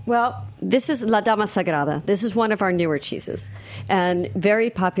this? Well, this is La Dama Sagrada. This is one of our newer cheeses. And very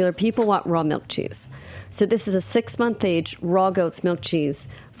popular. People want raw milk cheese. So this is a 6-month age raw goat's milk cheese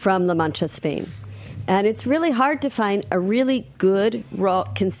from La Mancha, Spain. And it's really hard to find a really good, raw,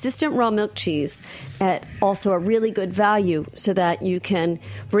 consistent raw milk cheese at also a really good value so that you can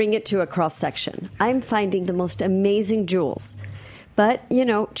bring it to a cross-section. I'm finding the most amazing jewels. But,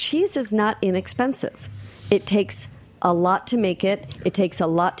 cheese is not inexpensive. It takes a lot to make it. It takes a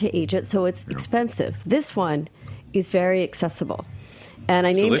lot to age it, so it's expensive. This one is very accessible. And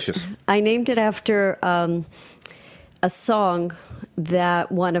I named it after a song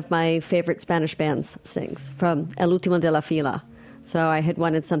that one of my favorite Spanish bands sings, from El Último de la Fila. So I had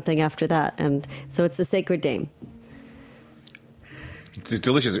wanted something after that, and so it's the Sacred Dame. It's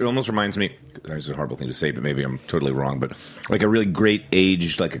delicious. It almost reminds me, this is a horrible thing to say, but maybe I'm totally wrong, but like a really great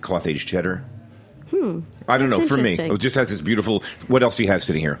aged, like a cloth-aged cheddar. I don't know, That's for me. interesting. It just has this beautiful... What else do you have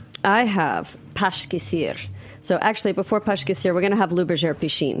sitting here? I have Paschi-Sir. So actually, before Paschi-Sir, we're going to have Luberger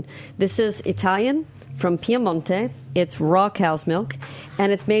Piscine. This is Italian from Piemonte. It's raw cow's milk,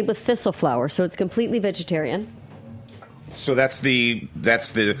 and it's made with thistle flour, so it's completely vegetarian. So that's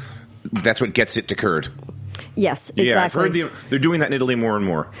what gets it to curd. Yes, exactly. Yeah, I've heard they're doing that in Italy more and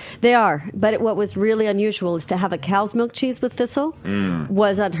more. They are, but what was really unusual is to have a cow's milk cheese with thistle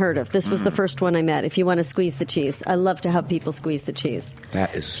was unheard of. This was the first one I met. If you want to squeeze the cheese, I love to have people squeeze the cheese.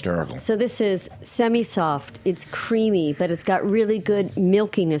 That is hysterical. So this is semi-soft. It's creamy, but it's got really good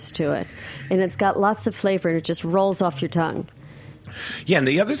milkiness to it, and it's got lots of flavor, and it just rolls off your tongue. Yeah, and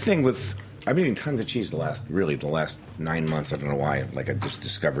the other thing with... I've been eating tons of cheese the last 9 months. I don't know why. Like, I just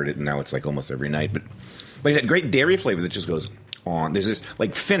discovered it, and now it's like almost every night, but that great dairy flavor that just goes on. There's this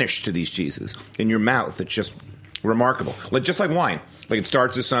like finish to these cheeses in your mouth that's just remarkable. Like just like wine. Like it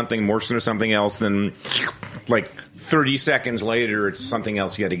starts as something, morphs into something else, then like 30 seconds later it's something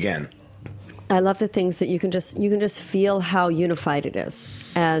else yet again. I love the things that you can just feel how unified it is.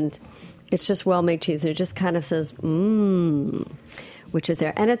 And it's just well-made cheese. And it just kind of says, which is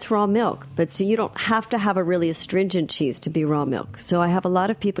there. And it's raw milk. But so you don't have to have a really astringent cheese to be raw milk. So I have a lot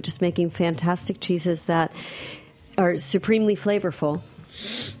of people just making fantastic cheeses that are supremely flavorful,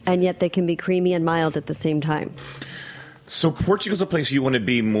 and yet they can be creamy and mild at the same time. So Portugal's a place you want to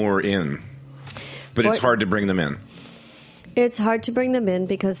be more in, but it's hard to bring them in. It's hard to bring them in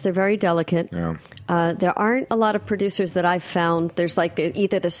because they're very delicate. Yeah. There aren't a lot of producers that I've found. There's like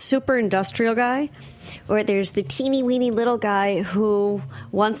either the super industrial guy or there's the teeny weeny little guy who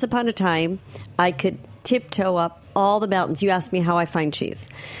once upon a time I could tiptoe up all the mountains. You ask me how I find cheese.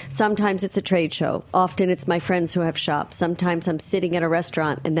 Sometimes it's a trade show. Often it's my friends who have shops. Sometimes I'm sitting at a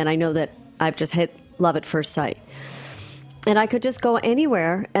restaurant and then I know that I've just hit love at first sight. And I could just go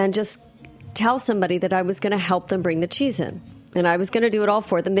anywhere and just tell somebody that I was going to help them bring the cheese in. And I was going to do it all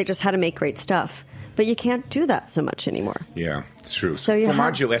for them. They just had to make great stuff. But you can't do that so much anymore. Yeah, it's true. So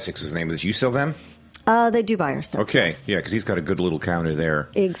Formaggio Essex is the name of this. You sell them? They do buy our stuff. Okay, yes. yeah, because he's got a good little counter there.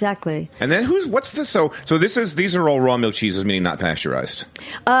 Exactly. And then what's this? So these are all raw milk cheeses, meaning not pasteurized.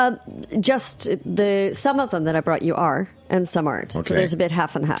 Just some of them that I brought you are, and some aren't. Okay. So there's a bit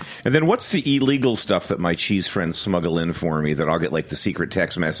half and half. And then what's the illegal stuff that my cheese friends smuggle in for me that I'll get like the secret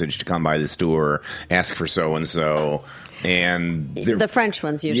text message to come by the store, ask for so-and-so, and the French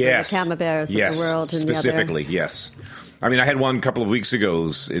ones usually, the Camemberts of the world. And specifically, yes. I mean, I had one a couple of weeks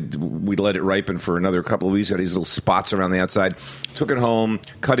ago. We let it ripen for another couple of weeks. Had these little spots around the outside. Took it home,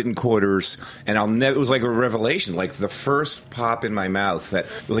 cut it in quarters, and it was like a revelation. Like the first pop in my mouth, that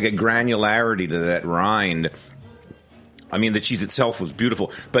it was like a granularity to that rind. I mean, the cheese itself was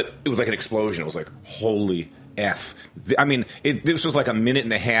beautiful, but it was like an explosion. It was like, holy F. I mean, this was like a minute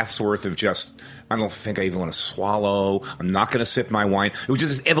and a half's worth of just, I don't think I even want to swallow. I'm not going to sip my wine. It was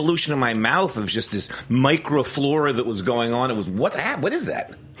just this evolution in my mouth of just this microflora that was going on. It was, what is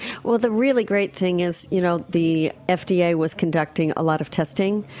that? Well, the really great thing is, the FDA was conducting a lot of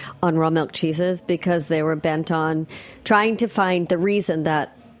testing on raw milk cheeses because they were bent on trying to find the reason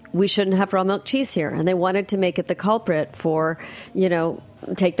that we shouldn't have raw milk cheese here. And they wanted to make it the culprit for,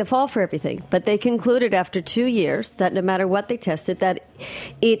 take the fall for everything. But they concluded after 2 years that no matter what they tested, that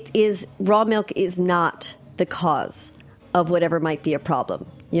raw milk is not the cause of whatever might be a problem.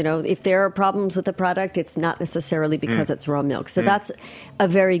 If there are problems with the product, it's not necessarily because it's raw milk. So that's a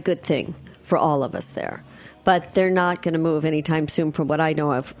very good thing for all of us there. But they're not going to move anytime soon, from what I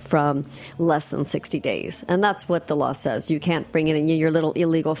know of, from less than 60 days. And that's what the law says. You can't bring it in. Your little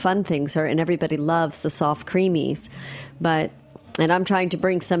illegal fun things and everybody loves the soft creamies. And I'm trying to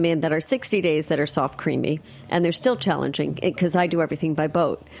bring some in that are 60 days that are soft creamy. And they're still challenging because I do everything by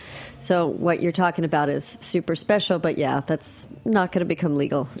boat. So what you're talking about is super special. But yeah, that's not going to become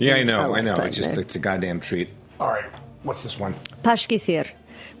legal. Yeah, I know. It's a goddamn treat. All right. What's this one? Paschi-Sir,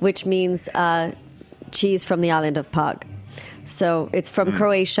 which means cheese from the island of Pag. So it's from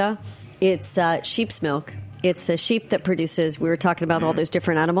Croatia. It's sheep's milk. It's a sheep that produces, we were talking about all those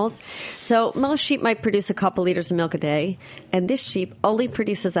different animals. So most sheep might produce a couple liters of milk a day, and this sheep only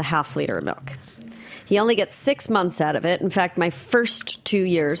produces a half liter of milk. He only gets 6 months out of it. In fact, my first 2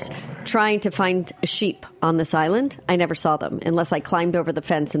 years trying to find a sheep on this island, I never saw them unless I climbed over the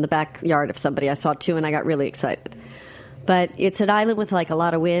fence in the backyard of somebody. I saw 2 and I got really excited. But it's an island with like a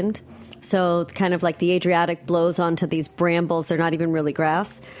lot of wind. So kind of like the Adriatic blows onto these brambles. They're not even really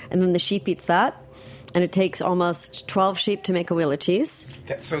grass. And then the sheep eats that. And it takes almost 12 sheep to make a wheel of cheese.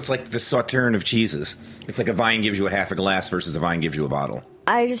 So it's like the Sauterne of cheeses. It's like a vine gives you a half a glass versus a vine gives you a bottle.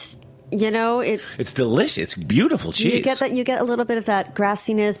 It's delicious. It's beautiful cheese. You get that. You get a little bit of that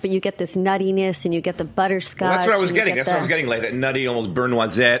grassiness, but you get this nuttiness, and you get the butterscotch. Well, that's what I was getting. That's what I was getting, like that nutty, almost burnt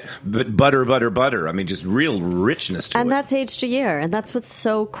noisette, but butter. I mean, just real richness to it. And that's aged a year, and that's what's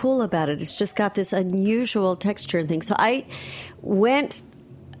so cool about it. It's just got this unusual texture and thing. So I went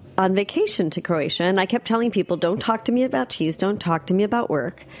on vacation to Croatia, and I kept telling people, don't talk to me about cheese, don't talk to me about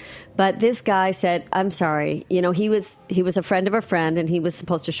work. But this guy said, I'm sorry. You know, he was a friend of a friend, and he was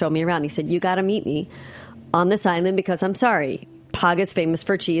supposed to show me around. He said, you got to meet me on this island because I'm sorry. Pag is famous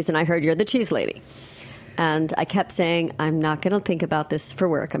for cheese, and I heard you're the cheese lady. And I kept saying, I'm not going to think about this for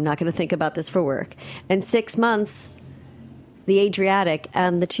work. I'm not going to think about this for work. And 6 months, the Adriatic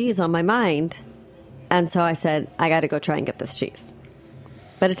and the cheese on my mind. And so I said, I got to go try and get this cheese.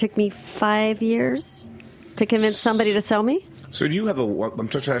 But it took me 5 years to convince somebody to sell me. So do you have I'm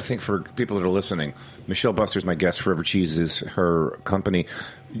just trying to think for people that are listening. Michelle Buster's my guest. Forever Cheese is her company.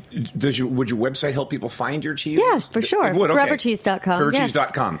 Would your website help people find your cheese? Yeah, for sure. It would, okay. Forevercheese.com.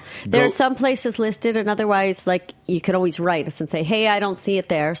 Forevercheese.com. Yes. There are some places listed, and otherwise, like, you can always write us and say, hey, I don't see it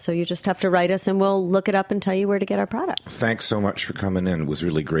there. So you just have to write us, and we'll look it up and tell you where to get our product. Thanks so much for coming in. It was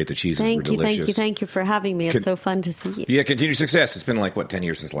really great. The cheeses were delicious. Thank you for having me. It's so fun to see you. Yeah, continued success. It's been like, 10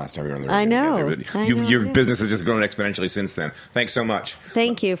 years since the last time we were on the radio. I know. Your business has just grown exponentially since then. Thanks so much.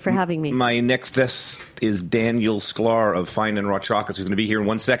 Thank you for having me. My next guest is Daniel Sklar of Fine and Raw Chocolates, who's going to be here in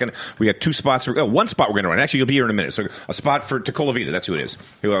 1 second. We got 2 spots. One spot we're going to run. Actually, you'll be here in a minute. So a spot for Cola Vita. That's who it is.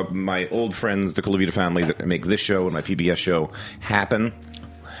 Who are my old friends, the Cola Vita family, that make this show and my PBS show happen,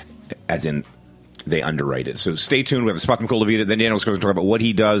 as in they underwrite it. So stay tuned. We have a spot from Cola Vita. Then Daniel's going to talk about what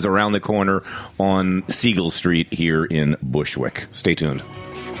he does around the corner on Siegel Street here in Bushwick. Stay tuned.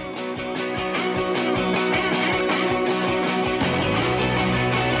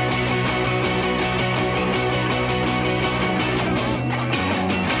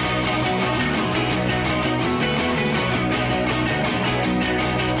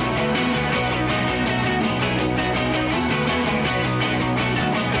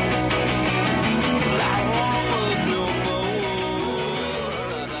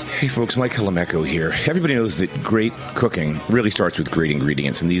 Hey folks, Mike Halameco here. Everybody knows that great cooking really starts with great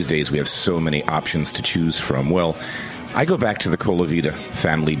ingredients, and these days we have so many options to choose from. Well, I go back to the Cola Vita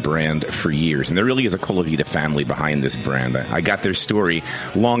family brand for years, and there really is a Cola Vita family behind this brand. I got their story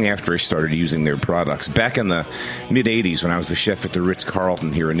long after I started using their products. Back in the mid-'80s, when I was the chef at the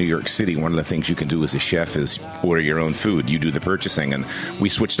Ritz-Carlton here in New York City, one of the things you can do as a chef is order your own food. You do the purchasing, and we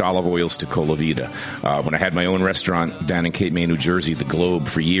switched olive oils to Cola Vita. When I had my own restaurant down in Cape May, New Jersey, the Globe,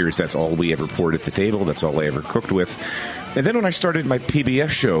 for years, that's all we ever poured at the table. That's all I ever cooked with. And then when I started my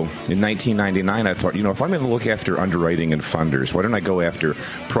PBS show in 1999, I thought, if I'm going to look after underwriting and funders, why don't I go after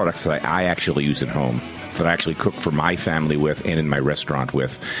products that I actually use at home, that I actually cook for my family with and in my restaurant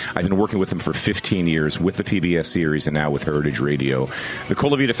with. I've been working with them for 15 years with the PBS series and now with Heritage Radio. The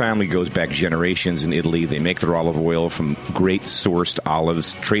Cola Vita family goes back generations in Italy. They make their olive oil from great sourced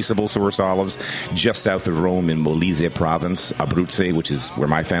olives, traceable sourced olives, just south of Rome in Molise province, Abruzzo, which is where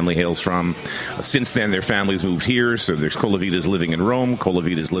my family hails from. Since then, their families moved here, so there's Cola Vitas living in Rome, Cola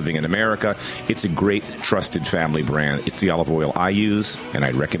Vitas living in America. It's a great, trusted family brand. It's the olive oil I use, and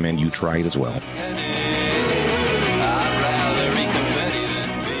I'd recommend you try it as well.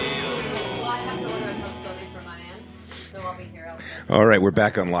 All right, we're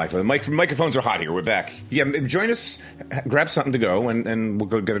back on live. The microphones are hot here. We're back. Yeah, join us. Grab something to go, and we'll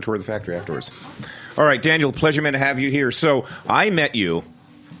go get a tour of the factory afterwards. All right, Daniel, pleasure, man, to have you here. So I met you.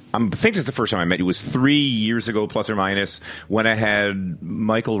 I think this is the first time I met you. It was 3 years ago, plus or minus, when I had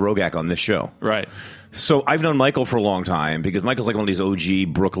Michael Rogak on this show. Right. So I've known Michael for a long time because Michael's like one of these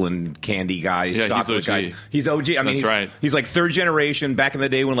OG Brooklyn candy guys, yeah, chocolate he's OG. guys. He's OG. I mean, That's right. He's like third generation. Back in the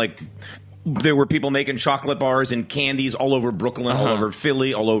day when there were people making chocolate bars and candies all over Brooklyn, all over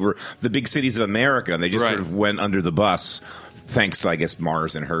Philly, all over the big cities of America. And they just sort of went under the bus, thanks to, I guess,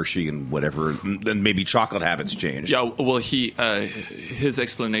 Mars and Hershey and whatever. Then maybe chocolate habits changed. Yeah, well, his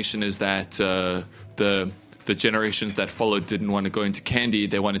explanation is that the the generations that followed didn't want to go into candy;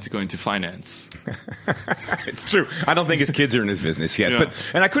 they wanted to go into finance. It's true. I don't think his kids are in his business yet, Yeah.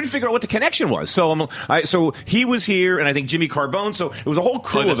 and I couldn't figure out what the connection was. So, so he was here, and I think Jimmy Carbone. So it was a whole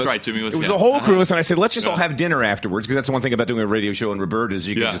crew Oh, that's of us. right, Jimmy was It was here. a whole crew of us, and I said, let's just Yeah. all have dinner afterwards, because that's the one thing about doing a radio show in Roberta is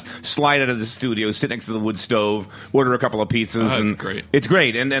you can Yeah. just slide out of the studio, sit next to the wood stove, order a couple of pizzas, that's and great. it's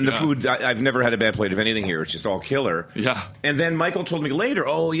great. And the Yeah. food, I've never had a bad plate of anything here. It's just all killer. Yeah. And then Michael told me later,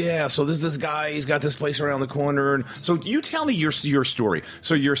 oh yeah, so there's this guy, he's got this place around the corner. And so you tell me your story.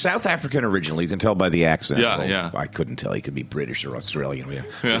 So you're South African originally, you can tell by the accent. Yeah, Well, yeah. I couldn't tell. He could be British or Australian.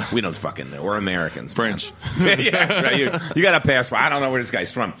 Yeah. We don't fucking know. We're Americans. French. Yeah, that's right. You got a passport. I don't know where this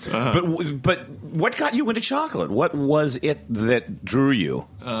guy's from. Uh-huh. But what got you into chocolate? What was it that drew you?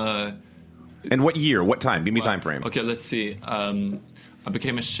 And what year? What time? Give me time frame. Okay, let's see. I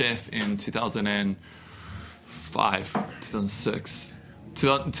became a chef in 2005, 2006.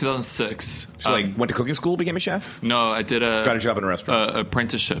 2006. So, went to cooking school, became a chef? No, I did Got a job in a restaurant.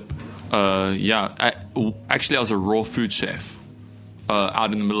 apprenticeship. Actually, I was a raw food chef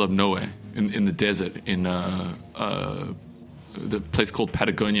out in the middle of nowhere in the desert in the place called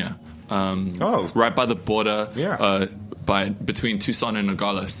Patagonia. Right by the border. Yeah. Between Tucson and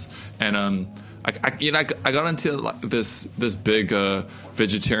Nogales, and I got into this big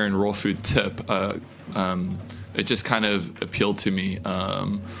vegetarian raw food tip. It just kind of appealed to me.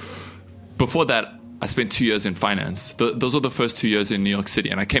 Before that, I spent 2 years in finance. Those were the first 2 years in New York City,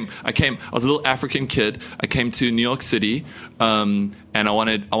 and I was a little African kid. I came to New York City, and I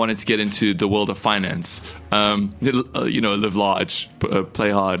wanted to get into the world of finance. Live large,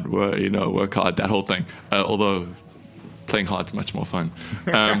 play hard, work hard, that whole thing. Although playing hard's much more fun.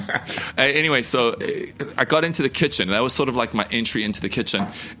 Anyway, so I got into the kitchen. That was sort of like my entry into the kitchen,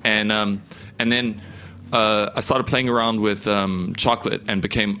 and then I started playing around with chocolate and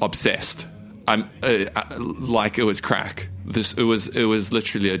became obsessed. Like it was crack. It was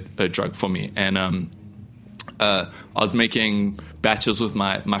literally a drug for me, and I was making batches with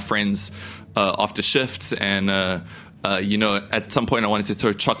my friends after shifts, and at some point I wanted to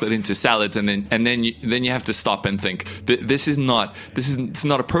throw chocolate into salads, and then you have to stop and think this is not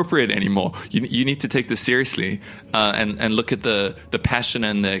appropriate anymore. You need to take this seriously and look at the passion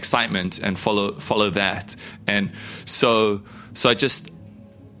and the excitement and follow that. And so I just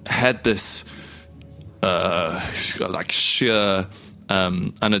had this sheer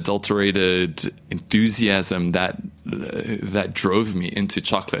unadulterated enthusiasm that drove me into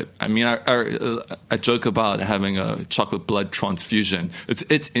chocolate. I mean, I joke about having a chocolate blood transfusion.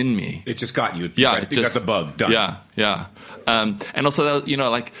 It's in me. It just got you. Yeah, You got the bug. Done. Yeah. And also,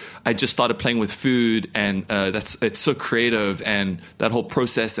 I just started playing with food, and it's so creative, and that whole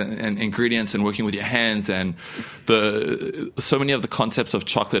process and ingredients and working with your hands, and so many of the concepts of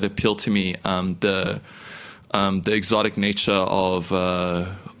chocolate appeal to me. The exotic nature of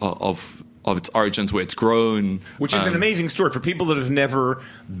its origins, where it's grown, which is an amazing story for people that have never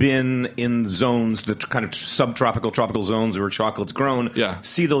been in zones, the kind of subtropical, tropical zones where chocolate's grown. Yeah.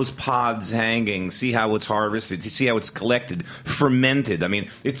 See those pods hanging, see how it's harvested, see how it's collected, fermented. I mean,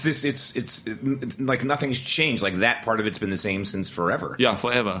 it's like nothing's changed. Like that part of it's been the same since forever. Yeah,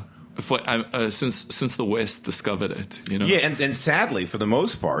 forever. Since the West discovered it, Yeah, and sadly, for the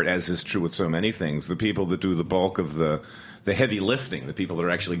most part, as is true with so many things, the people that do the bulk of the heavy lifting, the people that are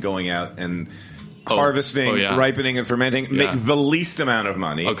actually going out and harvesting, ripening, and fermenting, make the least amount of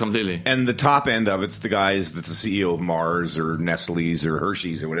money. Oh, completely. And the top end of it's the guys that's the CEO of Mars or Nestle's or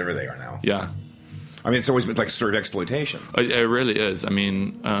Hershey's or whatever they are now. Yeah. I mean, it's always been like sort of exploitation. It really is. I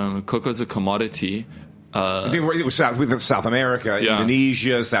mean, cocoa's a commodity. With South America,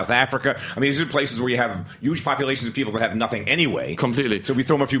 Indonesia, South Africa. I mean, these are places where you have huge populations of people that have nothing anyway. Completely. So we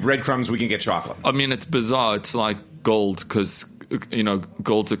throw them a few breadcrumbs, we can get chocolate. I mean, it's bizarre. It's like gold, because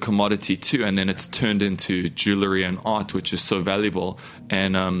gold's a commodity too, and then it's turned into jewelry and art, which is so valuable.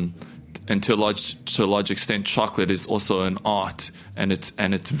 And to a large extent, chocolate is also an art, and it's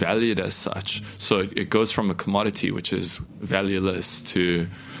valued as such. So it goes from a commodity, which is valueless, to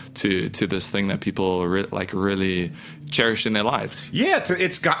this thing that people really cherish in their lives. Yeah,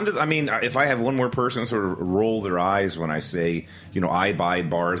 it's gotten to. I mean, if I have one more person sort of roll their eyes when I say, I buy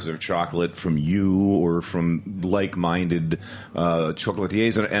bars of chocolate from you or from like-minded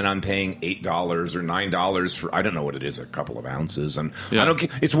chocolatiers, and I'm paying $8 or $9 for, I don't know what it is, a couple of ounces, and I don't.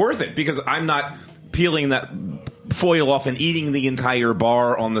 It's worth it because I'm not peeling that foil off and eating the entire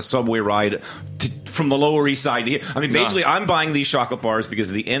bar on the subway ride from the Lower East Side here. I mean, basically, I'm buying these chocolate bars because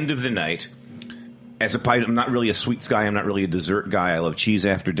at the end of the night, as a pie, I'm not really a sweets guy. I'm not really a dessert guy. I love cheese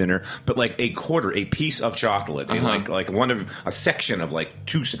after dinner. But like a piece of chocolate, like a section of like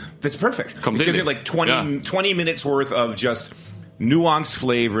two. That's perfect. Completely. Because like 20 minutes worth of just nuanced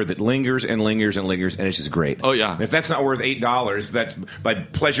flavor that lingers and lingers and lingers, and it's just great. Oh, yeah. And if that's not worth $8, that's by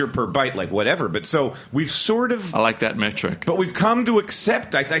pleasure per bite, like whatever. But so we've sort of... I like that metric. But we've come to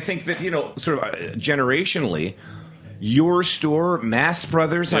accept, I think that, sort of generationally, your store, Mast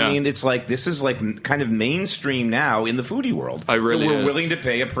Brothers, I mean, it's like, this is like kind of mainstream now in the foodie world. We're willing to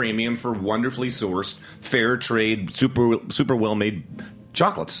pay a premium for wonderfully sourced, fair trade, super well-made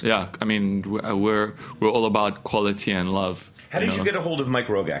chocolates. Yeah, I mean, we're all about quality and love. How did you get a hold of Mike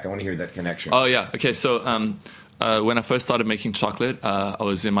Rogak? I want to hear that connection. Oh, yeah. Okay, so when I first started making chocolate, I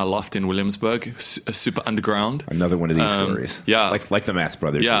was in my loft in Williamsburg, super underground. Another one of these stories. Yeah. Like the Mast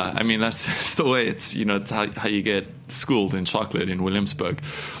Brothers. Yeah, I mean, that's the way it's, it's how you get schooled in chocolate in Williamsburg.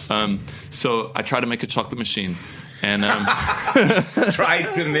 So I tried to make a chocolate machine. And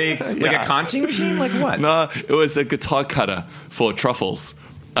tried to make like a conching machine? Like what? No, it was a guitar cutter for truffles.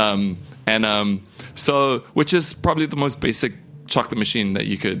 So, which is probably the most basic chocolate machine that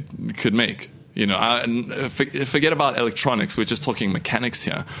you could make. Forget about electronics. We're just talking mechanics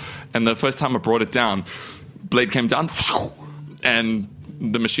here. And the first time I brought it down, blade came down, and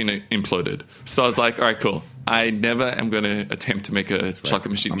the machine imploded. So I was like, all right, cool. I never am going to attempt to make a chocolate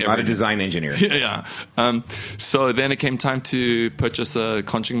machine. I'm not a design engineer. Yeah. So then it came time to purchase a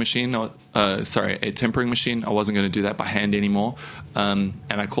conching machine, a tempering machine. I wasn't going to do that by hand anymore. And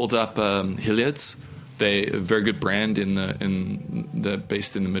I called up Hilliard's. They're a very good brand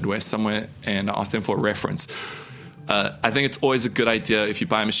based in the Midwest somewhere, and I asked them for a reference. I think it's always a good idea if you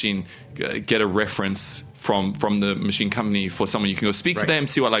buy a machine, get a reference from the machine company for someone you can go speak to them,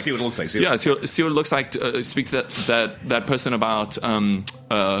 see what it looks like. See what it looks like. Speak to that person about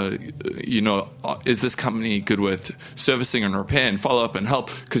is this company good with servicing and repair and follow up and help,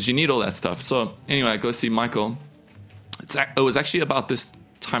 because you need all that stuff. So anyway, I go see Michael. It was actually about this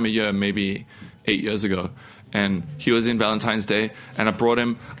time of year, maybe 8 years ago, and he was in Valentine's Day, and I brought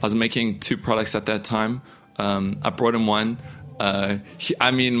him. I was making 2 products at that time. I brought him one.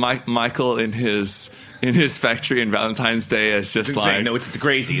 Michael in his factory in Valentine's Day is just like, no, it's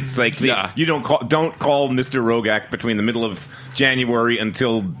crazy. It's like you don't call Mr. Rogak between the middle of January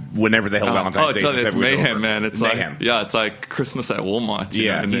until whenever the hell Valentine's Day. Oh, it's mayhem, man. It's mayhem. Like it's like Christmas at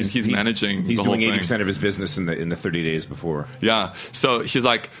Walmart. And he's managing. He's the whole doing thing. 80% of his business in the 30 days before. Yeah. So he's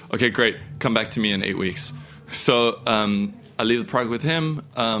like, okay, great. Come back to me in 8 weeks. So I leave the product with him,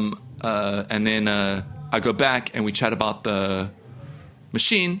 and then I go back and we chat about the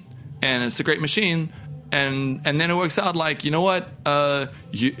machine, and it's a great machine. And then it works out like, you know what?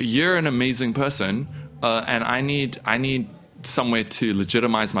 You're an amazing person, and I need somewhere to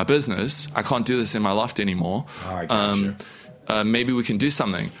legitimize my business. I can't do this in my loft anymore. Oh, I gotcha. Maybe we can do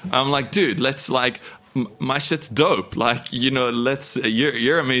something. I'm like, dude, let's like, my shit's dope. Like,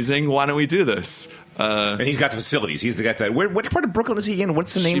 you're amazing. Why don't we do this? And he's got the facilities. He's got that. What part of Brooklyn is he in?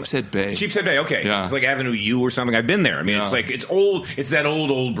 What's the name? Sheepshead Bay. Sheepshead Bay. Okay, yeah. It's like Avenue U or something. I've been there. I mean, it's like it's old. It's that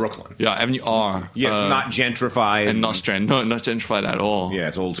old Brooklyn. Yeah, Avenue R. Yeah, it's not gentrified and not gentrified at all. Yeah,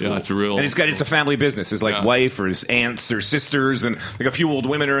 it's old school. Yeah, it's real. And it's a family business. It's like wife or his aunts or sisters, and like a few old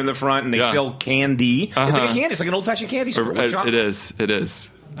women are in the front, and they sell candy. It's like a candy. It's like an old fashioned candy store. It is.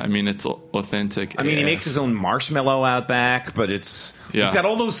 I mean, it's authentic. I mean, he makes his own marshmallow out back, but he's got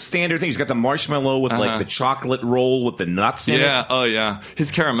all those standard things. He's got the marshmallow with like the chocolate roll with the nuts in it. Yeah, oh yeah. His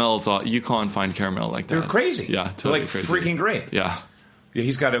caramels you can't find caramel like that. They're crazy. Yeah, totally They're like crazy. freaking great. Yeah. Yeah,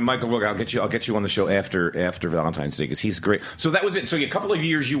 he's got a Michael Rogak. I'll get you on the show after Valentine's Day, because he's great. So that was it. So a couple of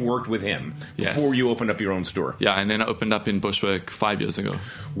years you worked with him before you opened up your own store. Yeah, and then I opened up in Bushwick 5 years ago.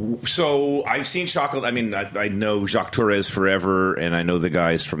 So I've seen chocolate. I mean, I know Jacques Torres forever, and I know the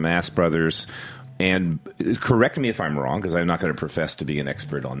guys from Mast Brothers. And correct me if I'm wrong, because I'm not going to profess to be an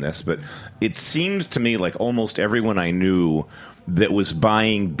expert on this, but it seemed to me like almost everyone I knew that was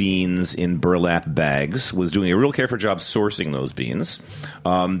buying beans in burlap bags was doing a real careful job sourcing those beans.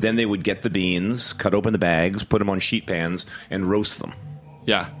 Then they would get the beans, cut open the bags, put them on sheet pans, and roast them.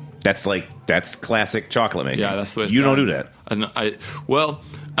 Yeah. That's classic chocolate making. Yeah, that's the way it's You done. don't do that.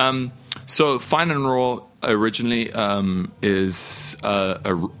 So Fine and Raw originally is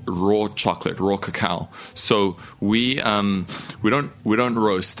a raw chocolate, raw cacao. So we don't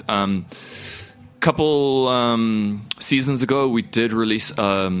roast. Couple seasons ago, we did release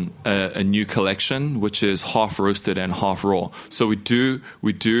a new collection, which is half roasted and half raw. So we do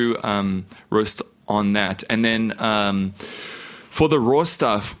roast on that, and then for the raw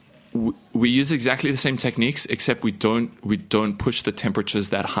stuff, we use exactly the same techniques, except we don't push the temperatures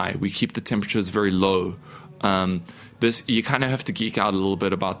that high. We keep the temperatures very low. This, you kind of have to geek out a little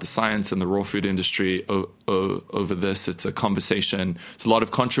bit about the science and the raw food industry over this. It's a conversation. There's a lot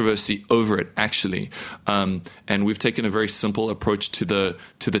of controversy over it, actually. And we've taken a very simple approach to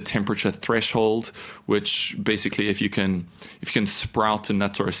the temperature threshold, which basically, if you can sprout a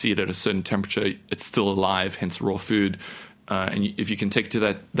nut or a seed at a certain temperature, it's still alive, hence raw food. And if you can take it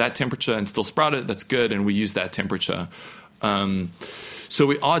to that temperature and still sprout it, that's good. And we use that temperature. So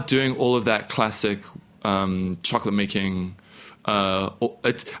we are doing all of that classic chocolate making.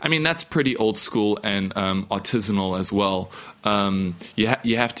 That's pretty old school and artisanal as well.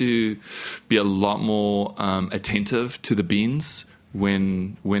 You have to be a lot more attentive to the beans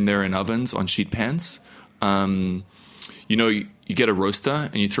when they're in ovens on sheet pans. You get a roaster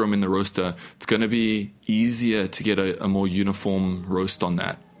and you throw them in the roaster. It's going to be easier to get a more uniform roast on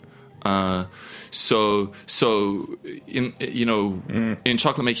that. So in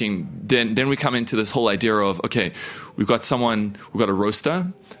chocolate making, then we come into this whole idea of, okay, we've got a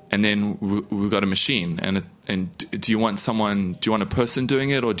roaster, and then we've got a machine, and do you want a person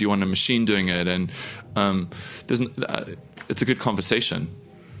doing it, or do you want a machine doing it? And it's a good conversation.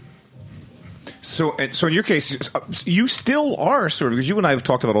 So in your case, you still are sort of, because you and I have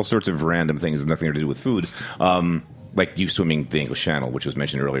talked about all sorts of random things, nothing to do with food. Like you swimming the English Channel, which was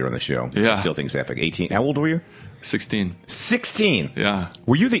mentioned earlier on the show. Yeah. I still think it's epic. 18. How old were you? 16. 16. Yeah.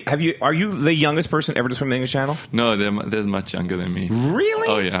 Are you the youngest person ever to swim the English Channel? No, they're much younger than me. Really?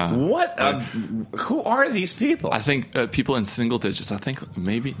 Oh yeah. What? Who are these people? I think people in single digits. I think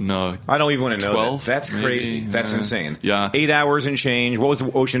maybe no. I don't even want to know. 12. That's crazy. Maybe. That's insane. Yeah. 8 hours and change. What was the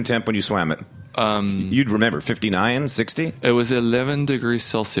ocean temp when you swam it? You'd remember 59, 60. It was 11 degrees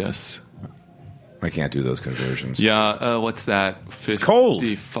Celsius. I can't do those conversions. Yeah, what's that? It's cold.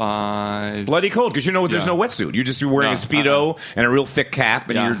 55. Bloody cold, because there's no wetsuit. You're wearing a Speedo and a real thick cap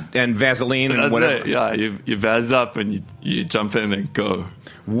and Vaseline and That's whatever. it. Yeah, you vaz up and you jump in and go.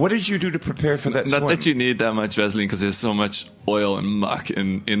 What did you do to prepare for that swim? Not that you need that much Vaseline, because there's so much oil and muck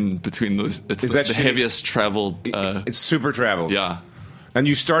in between those. It's the heaviest traveled. It's super traveled. Yeah. And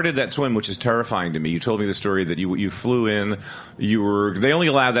you started that swim, which is terrifying to me. You told me the story that you flew in. They only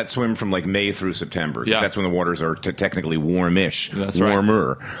allow that swim from like May through September. Yeah. That's when the waters are technically warmish. That's right.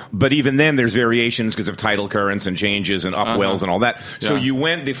 Warmer. But even then, there's variations because of tidal currents and changes and upwells and all that. So you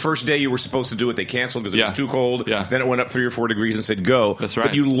went the first day you were supposed to do it. They canceled because it was too cold. Yeah. Then it went up 3 or 4 degrees and said go. That's right.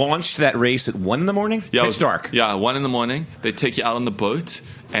 But you launched that race at 1 in the morning. Yeah, It's dark. Yeah, 1 in the morning. They take you out on the boat,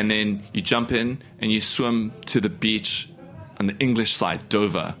 and then you jump in and you swim to the beach on the English side,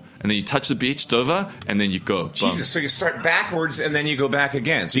 Dover. And then you touch the beach, Dover, and then you go. Jesus, so you start backwards and then you go back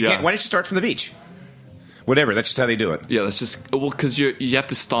again. So you Yeah. can't. Why don't you start from the beach? Whatever, that's just how they do it. Yeah, that's just because you have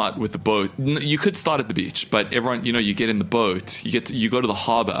to start with the boat. You could start at the beach, but everyone, you get in the boat. You go to the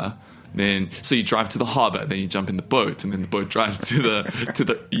harbor. So you drive to the harbor, then you jump in the boat, and then the boat drives to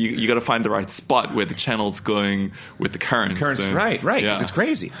the. You got to find the right spot where the channel's going with the currents. Right. Yeah. 'Cause it's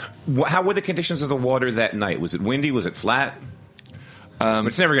crazy. How were the conditions of the water that night? Was it windy? Was it flat?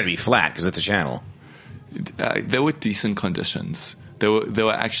 It's never going to be flat because it's a channel. There were decent conditions. They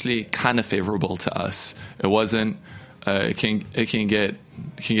were actually kind of favorable to us. It wasn't. It can get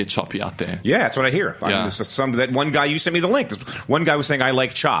choppy out there. Yeah, that's what I hear. Yeah. That one guy, you sent me the link. One guy was saying, I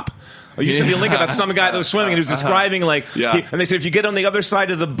like chop. You sent me a link about some guy that was swimming and he was describing and they said, if you get on the other side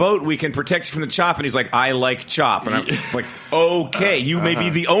of the boat, we can protect you from the chop. And he's like, I like chop. And I'm like, okay, you may be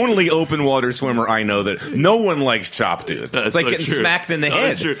the only open water swimmer I know that no one likes chop, dude. That's it's like so getting true. smacked in the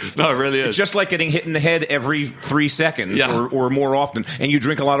head. True. No, it really is. It's just like getting hit in the head every 3 seconds or more often. And you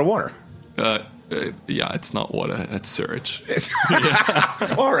drink a lot of water. Yeah, it's not water. That's sewage.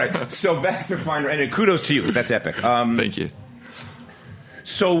 All right. So back to Finder. And kudos to you. That's epic. Thank you.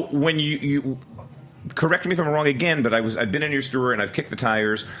 So when you correct me if I'm wrong again, but I've been in your store and I've kicked the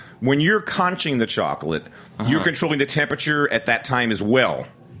tires. When you're conching the chocolate, you're controlling the temperature at that time as well.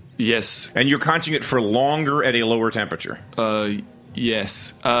 Yes. And you're conching it for longer at a lower temperature.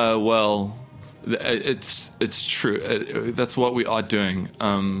 Yes. Well, it's true. That's what we are doing.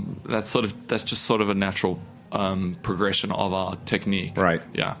 That's just sort of a natural progression of our technique. Right.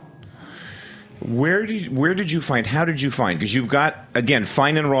 Yeah. How did you find? Because you've got, again,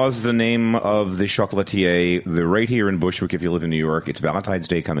 Fine and Raw is the name of the chocolatier. They're right here in Bushwick if you live in New York. It's Valentine's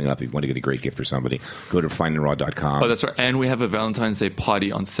Day coming up. If you want to get a great gift for somebody, go to fineandraw.com. Oh, that's right. And we have a Valentine's Day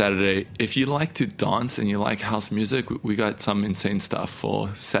party on Saturday. If you like to dance and you like house music, we got some insane stuff for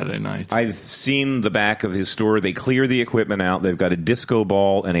Saturday night. I've seen the back of his store. They clear the equipment out. They've got a disco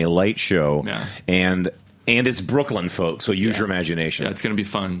ball and a light show. Yeah. And And it's Brooklyn, folks, so use your imagination. Yeah, it's going to be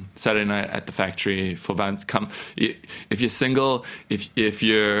fun. Saturday night at the factory for come. If you're single, if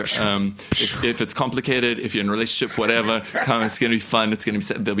you're if it's complicated, if you're in a relationship, whatever, come. It's going to be fun. It's going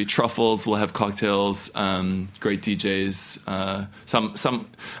to be there'll be truffles. We'll have cocktails. Great DJs. Some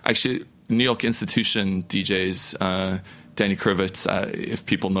actually New York Institution DJs. Danny Krivitz, if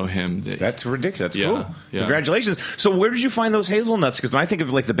people know him. That's ridiculous. That's Yeah, cool. yeah. Congratulations. So where did you find those hazelnuts? Because when I think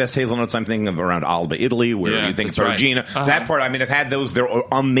of like the best hazelnuts, I'm thinking of around Alba, Italy, where Yeah, you think that's it's right. Regina. That part, I mean, I've had those. They're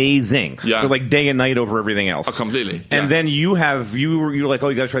amazing. Yeah. They're like day and night over everything else. Oh, completely. And Yeah. then you were like, oh,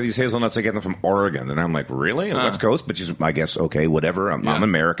 you got to try these hazelnuts. I get them from Oregon. And I'm like, really? On the West Coast? But I guess, okay, whatever. I'm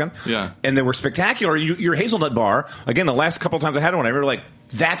American. Yeah. And they were spectacular. Your hazelnut bar, again, the last couple of times I had one, I remember like,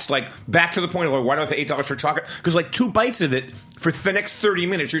 that's like back to the point of like, why do I pay $8 for chocolate? Because like 2 bites of it for the next 30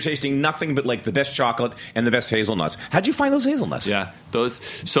 minutes, you're tasting nothing but like the best chocolate and the best hazelnuts. How'd you find those hazelnuts? Yeah, those.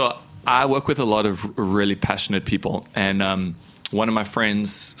 So I work with a lot of really passionate people, and one of my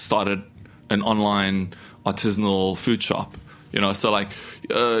friends started an online artisanal food shop. So like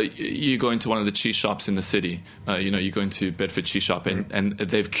you go into one of the cheese shops in the city, you go into Bedford Cheese Shop, and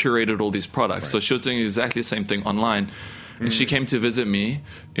they've curated all these products. Right. So she was doing exactly the same thing online. And she came to visit me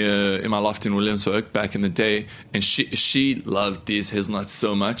in my loft in Williamsburg back in the day, and she loved these hazelnuts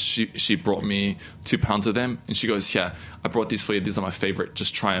so much. She brought me 2 pounds of them, and she goes, "Here, I brought these for you. These are my favorite.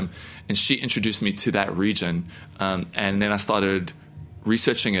 Just try them." And she introduced me to that region, and then I started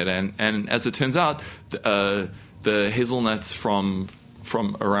researching it. And as it turns out, the hazelnuts from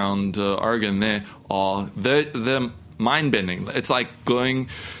around Oregon they're mind bending. It's like going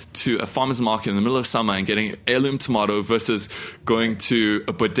to a farmer's market in the middle of summer and getting heirloom tomato versus going to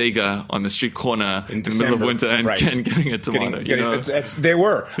a bodega on the street corner in the middle of winter and getting a tomato. They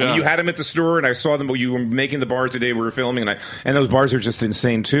were. Yeah. I mean, you had them at the store, and I saw them. You were making the bars the day we were filming, and those bars are just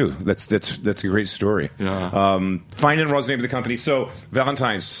insane too. That's a great story. Yeah. Fine and Raw's the name of the company. So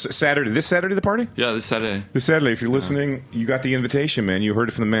Valentine's Saturday. This Saturday the party? Yeah, this Saturday. This Saturday. If you're listening, you got the invitation, man. You heard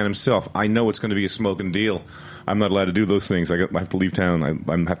it from the man himself. I know it's going to be a smoking deal. I'm not allowed to do those things. I have to leave town. I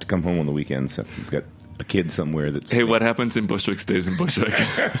have to come home on the weekends. I've got a kid somewhere that's... Hey, what happens in Bushwick stays in Bushwick.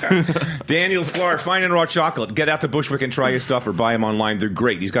 Daniel Sklar, Fine and Raw Chocolate. Get out to Bushwick and try his stuff, or buy him online. They're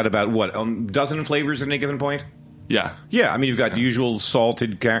great. He's got about, a dozen flavors at any given point? Yeah. Yeah, I mean, you've got the usual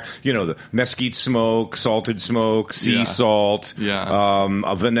salted, the mesquite smoke, salted smoke, sea salt. Yeah.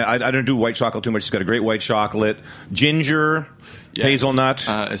 I don't do white chocolate too much. It's got a great white chocolate. Ginger, hazelnut.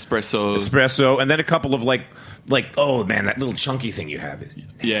 Espresso. And then a couple of like, oh man, that little chunky thing you have is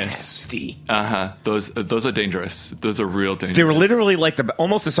nasty. Those are dangerous. Those are real dangerous. They were literally like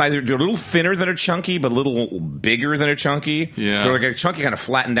almost the size. They're a little thinner than a chunky, but a little bigger than a chunky. Yeah. They're like a chunky kind of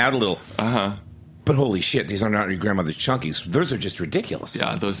flattened out a little. But holy shit, these are not your grandmother's chunkies. Those are just ridiculous.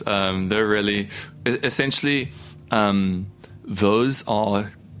 Yeah, those they're really essentially those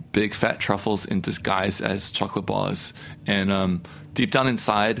are big fat truffles in disguise as chocolate bars. And deep down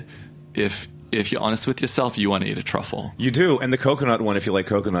inside, if you're honest with yourself, you want to eat a truffle. You do, and the coconut one, if you like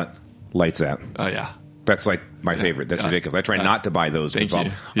coconut, lights out. Oh yeah. That's like my favorite. That's ridiculous. I try not to buy those because I'll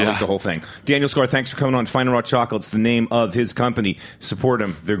eat the whole thing. Daniel Sklar, thanks for coming on. Fine and Raw Chocolate. It's the name of his company. Support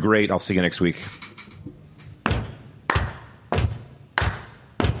them. They're great. I'll see you next week.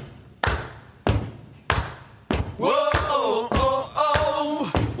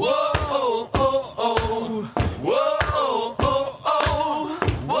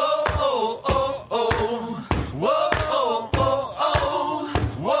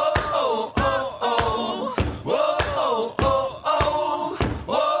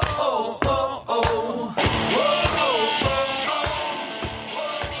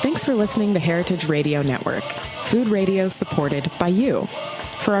 Thanks for listening to Heritage Radio Network, food radio supported by you.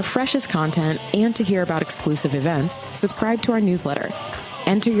 For our freshest content and to hear about exclusive events, subscribe to our newsletter.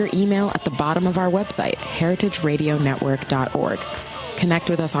 Enter your email at the bottom of our website, heritageradionetwork.org. Connect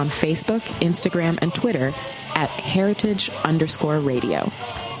with us on Facebook, Instagram, and Twitter at heritage_radio.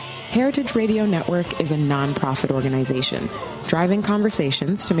 Heritage Radio Network is a nonprofit organization driving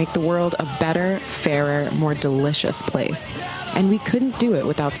conversations to make the world a better, fairer, more delicious place. And we couldn't do it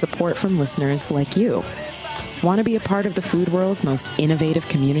without support from listeners like you. Want to be a part of the food world's most innovative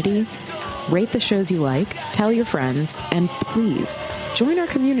community? Rate the shows you like, tell your friends, and please join our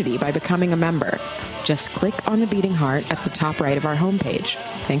community by becoming a member. Just click on the beating heart at the top right of our homepage.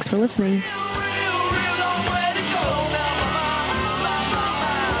 Thanks for listening.